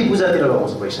 मूर्ति पूजातिर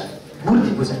लगाउँछ पैसा।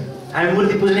 मूर्ति पूजा हामी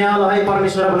मूर्ति पुज्ने हो है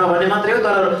परमेश्वर नभन्ने मात्रै हो।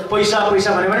 तर पैसा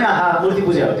पैसा भन्यो भने आहा मूर्ति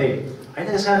पूजा हो त्यही होइन।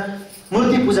 त्यसका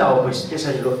मूर्ति पूजा हो पैसा।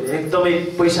 त्यसरी लोक एकदमै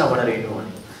पैसा भनेर हिँड्नु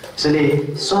भने। त्यसैले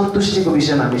सन्तुष्टिको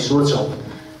विषयमा हामी सोच्छौँ।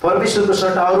 परमेश्वरको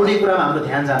सट्टा अरू नै कुरामा हाम्रो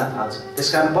ध्यान जान थाल्छ।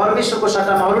 त्यसकारण परमेश्वरको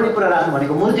सट्टामा अरू नै कुरा राख्नु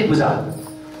भनेको मूर्ति पूजा हो।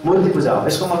 मूर्ति पूजा हो।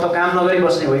 यसको मतलब काम नगरी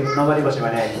बस्ने होइन। नगरी बस्ने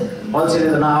भने अल्छीले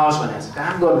त नआओस् भने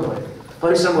काम गर्नु पऱ्यो।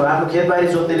 परिश्रम गर्नु। आफ्नो खेतबारी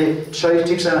जोत्नेले शरीर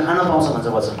ठिकसँग खान पाउँछ भन्छ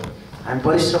वचन। हामी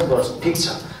परिश्रम गर्छौँ ठिक छ,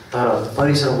 तर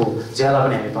परिश्रमको ज्याला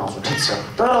पनि हामी पाउँछौँ ठिक छ।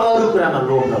 तर अरू कुरामा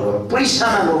लोभ नगरौँ,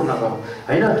 पैसामा लोभ नगरौँ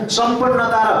होइन।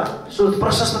 सम्पन्नता र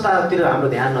प्रशस्ततातिर हाम्रो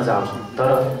ध्यान नजाओस्। तर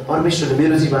परमेश्वरले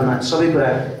मेरो जीवनमा सबै कुरा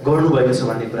गर्नुभएको छ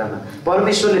भन्ने कुरामा,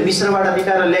 परमेश्वरले मिश्रबाट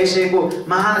निकालेर ल्याइसकेको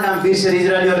महान काम बिर्सेर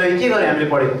इजरायलीहरूलाई के गरे हामीले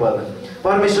पढेको पर्दैन।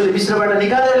 परमेश्वरले मिश्रबाट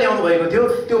निकालेर ल्याउनु भएको थियो,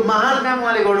 त्यो महान काम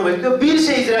उहाँले गर्नुभएको थियो।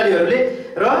 बिर्से इजरायलीहरूले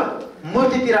र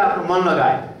मूर्तितिर आफ्नो मन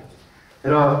लगाए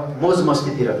र मोज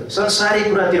मस्तीतिर संसारी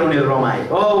कुरातिर उनीहरू रमाए।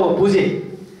 बुझे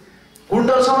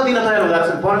कुण्डलसम्म दिन तयार हुँदा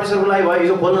रहेछन्। परमेश्वरको लागि भयो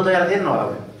यो बोल्न तयार थिएन होला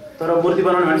भने। तर मूर्ति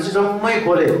बनाउने भनेपछि जम्मै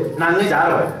खोले नाङ्गै झार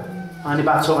भयो अनि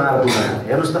बाछो बनाएर बुझ्दैन।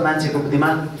 हेर्नुहोस् त मान्छेको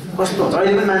दिमाग कस्तो हुन्छ।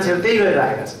 अहिले पनि मान्छेहरू त्यही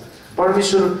गरिरहेका छन्।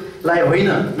 परमेश्वरलाई होइन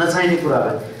नचाहिने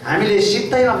कुरालाई हामीले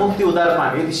सित्तैमा मुक्ति उद्धार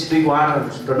पायौँ। यदि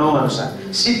 2:8-9 अनुसार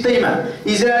सित्तैमा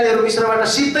इजरायलीहरू मिश्रबाट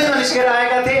सित्तैमा निस्केर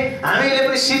आएका थिए। हामीले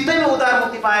पनि सित्तैमा उद्धार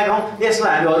मुक्ति पाएका हौँ।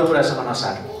 यसलाई हामी अरू कुरासँग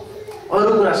नसाटौँ।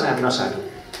 अरू कुरासँग हामी नसाटौँ।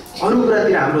 अरू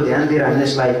कुरातिर हाम्रो ध्यान दिएर हामीले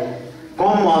यसलाई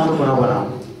कम महत्त्वपूर्ण बनाऊँ।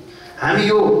 हामी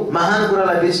यो महान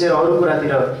कुरालाई बिर्सेर अरू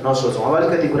कुरातिर नसोचौँ। अब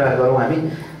अलिकति कुरा गरौँ। हामी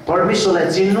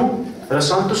परमेश्वरलाई चिन्नु र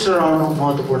सन्तुष्ट रहनु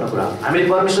महत्त्वपूर्ण कुरा हो। हामीले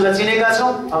परमेश्वरलाई चिनेका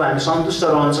छौँ, अब हामी सन्तुष्ट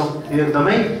रहन्छौँ। यो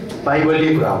एकदमै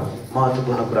बाइबलीय कुरा हो,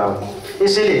 महत्त्वपूर्ण कुरा हो।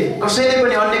 यसैले कसैले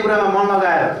पनि अन्य कुरामा मन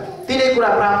लगाएर तिनै कुरा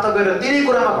प्राप्त गरेर तिनै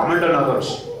कुरामा घमण्ड नगरोस्।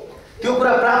 त्यो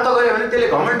कुरा प्राप्त गर्यो भने त्यसले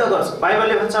घमण्ड गर्छ।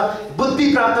 बाइबलले भन्छ बुद्धि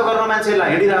प्राप्त गर्न मान्छेलाई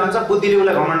हिँडिरहेको हुन्छ, बुद्धिले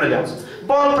उसलाई घमण्ड ल्याउँछ।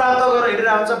 बल प्राप्त गर्न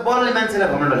हिँडिरहेको हुन्छ, बलले मान्छेलाई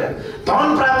घमण्ड ल्याउँछ। धन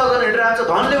प्राप्त गर्न हिँडिरहेको हुन्छ,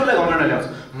 धनले उसलाई घमण्ड ल्याउँछ।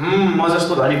 म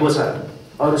जस्तो धनी को छ,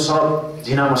 अरू सब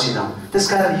झिना मसिना।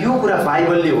 त्यसकारण यो कुरा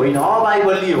बाइबलले होइन,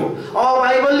 अबाइबलले हो।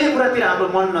 अबाइबलले कुरातिर हाम्रो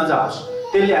मन नजाओस्।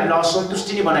 त्यसले हामीलाई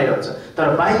असन्तुष्टि नै बनाइरहन्छ। तर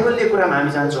बाइबलले कुरामा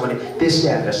हामी जान्छौँ भने त्यसले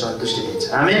हामीलाई सन्तुष्टि दिन्छ।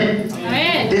 आमेन।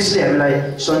 त्यसले हामीलाई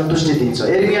सन्तुष्टि दिन्छ।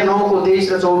 यिर्मया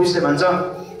 9:23-24 भन्छ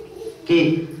कि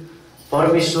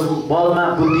परमेश्वर बलमा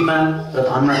बुद्धिमा र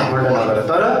धनमा घमण्ड नगर,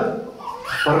 तर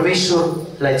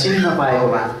परमेश्वरलाई चिन्न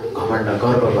पाएकोमा घमण्ड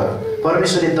गर्व गर।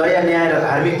 परमेश्वरले दया न्याय र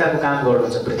धार्मिकताको काम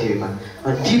गर्नुहुन्छ पृथ्वीमा।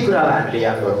 अनि ती कुरालाई हामीले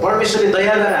याद गरौँ। परमेश्वरले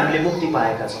दया गरेर हामीले मुक्ति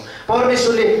पाएका छौँ।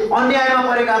 परमेश्वरले अन्यायमा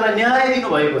परेकाहरूलाई न्याय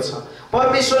दिनुभएको छ।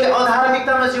 परमेश्वरले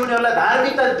अधार्मिकतामा जिउनेहरूलाई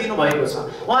धार्मिकता दिनुभएको छ।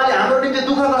 उहाँले हाम्रो निम्ति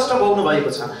दुःख कष्ट भोग्नु भएको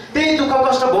छ। त्यही दुःख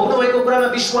कष्ट भोग्नु भएको कुरामा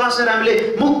विश्वास गरेर हामीले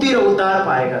मुक्ति र उद्धार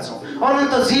पाएका छौँ,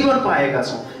 अनन्त जीवन पाएका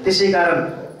छौँ। त्यसै कारण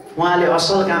उहाँले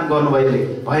असल काम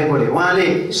गर्नुभएकोले, उहाँले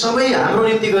सबै हाम्रो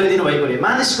निम्ति गरिदिनु भएकोले,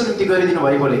 मानिसको निम्ति गरिदिनु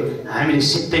भएकोले हामीले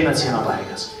सित्तैमा क्षमा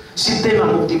पाएका छौँ, सित्तैमा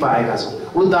मुक्ति पाएका छौँ,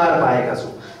 उद्धार पाएका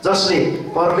छौँ। जसले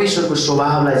परमेश्वरको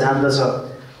स्वभावलाई जान्दछ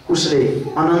उसले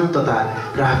अनन्तता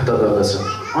प्राप्त गर्दछ,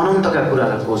 अनन्तका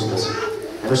कुरालाई खोज्दछ।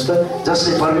 हेर्नुहोस् त,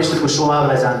 जसले परमेश्वरको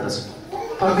स्वभावलाई जान्दछ,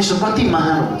 परमेश्वर कति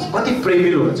महान हुनुहुन्छ, कति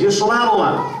प्रेमिलो हुनुहुन्छ। यो स्वभाव हो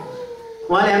उहाँको।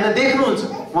 उहाँले हामीलाई देख्नुहुन्छ,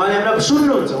 उहाँले हामीलाई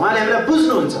सुन्नुहुन्छ, उहाँले हामीलाई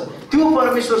बुझ्नुहुन्छ। त्यो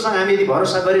परमेश्वरसँग हामी यदि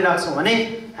भरोसा गरिराख्छौँ भने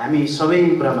हामी सबै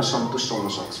कुरामा सन्तुष्ट हुन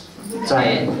सक्छौँ।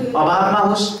 चाहे अभावमा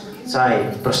होस्, चाहे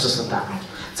प्रशस्तता,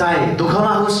 चाहे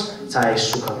दुःखमा होस्, चाहे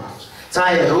सुखमा होस्,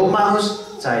 चाहे रोगमा होस्,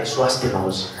 चाहे स्वास्थ्यमा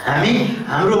होस्। हामी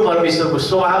हाम्रो परमेश्वरको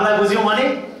स्वभावलाई बुझ्यौँ भने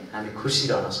हामी खुसी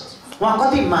रहन सक्छौँ। उहाँ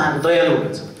कति महान दयालु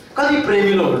हुनुहुन्छ, कति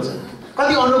प्रेमिलो हुनुहुन्छ,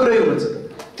 कति अनुग्रही हुनुहुन्छ।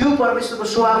 त्यो परमेश्वरको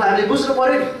स्वभावलाई हामीले बुझ्नु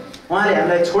पर्यो नि। उहाँले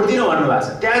हामीलाई छोडिदिनु भन्नुभएको छ,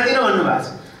 त्यागिदिनु भन्नुभएको छ।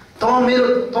 त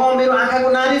मेरो आँखाको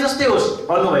नानी जस्तै होस्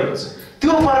भन्नुभएको छ।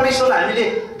 त्यो परमेश्वरलाई हामीले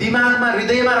दिमागमा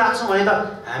हृदयमा राख्छौँ भने त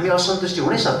हामी असन्तुष्टि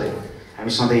हुनै सक्दैन।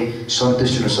 हामी सधैँ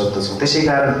सन्तुष्टि हुन सक्दछौँ। त्यसै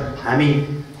कारण हामी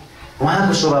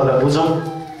उहाँको स्वभावलाई बुझौँ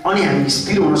अनि हामी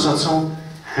स्थिर हुन सक्छौँ।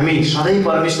 हामी सधैँ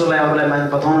परमेश्वरलाई अरूलाई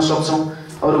बताउन सक्छौँ,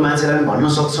 अरू मान्छेलाई पनि भन्न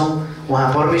सक्छौँ उहाँ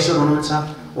परमेश्वर हुनुहुन्छ,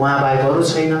 उहाँ बाहेक अरू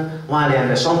छैन, उहाँले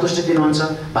हामीलाई सन्तुष्टि दिनुहुन्छ।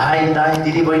 भाइ दाइ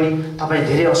दिदी बहिनी तपाईँ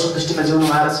धेरै असन्तुष्टिमा जिउनु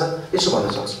भएको छ यसो भन्न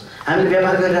सक्छौँ। हामीले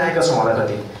व्यापार गरिरहेका छौँ होला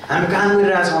कति, हामी काम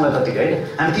गरिरहेका छौँ होला कति होइन,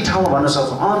 हामी ती ठाउँमा भन्न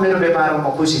सक्छौँ मेरो व्यापारमा म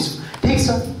खुसी छु, ठिक छ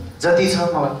जति छ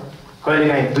मलाई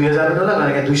कहिलेकाहीँ 2000 पनि होला,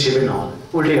 कहिलेकाहीँ 200 पनि नहोला,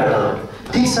 उल्टी घाटा होला,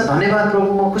 ठिक छ धन्यवाद प्रभु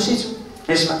म खुसी छु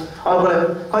यसमा। अर्कोलाई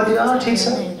कति ठिक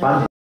छ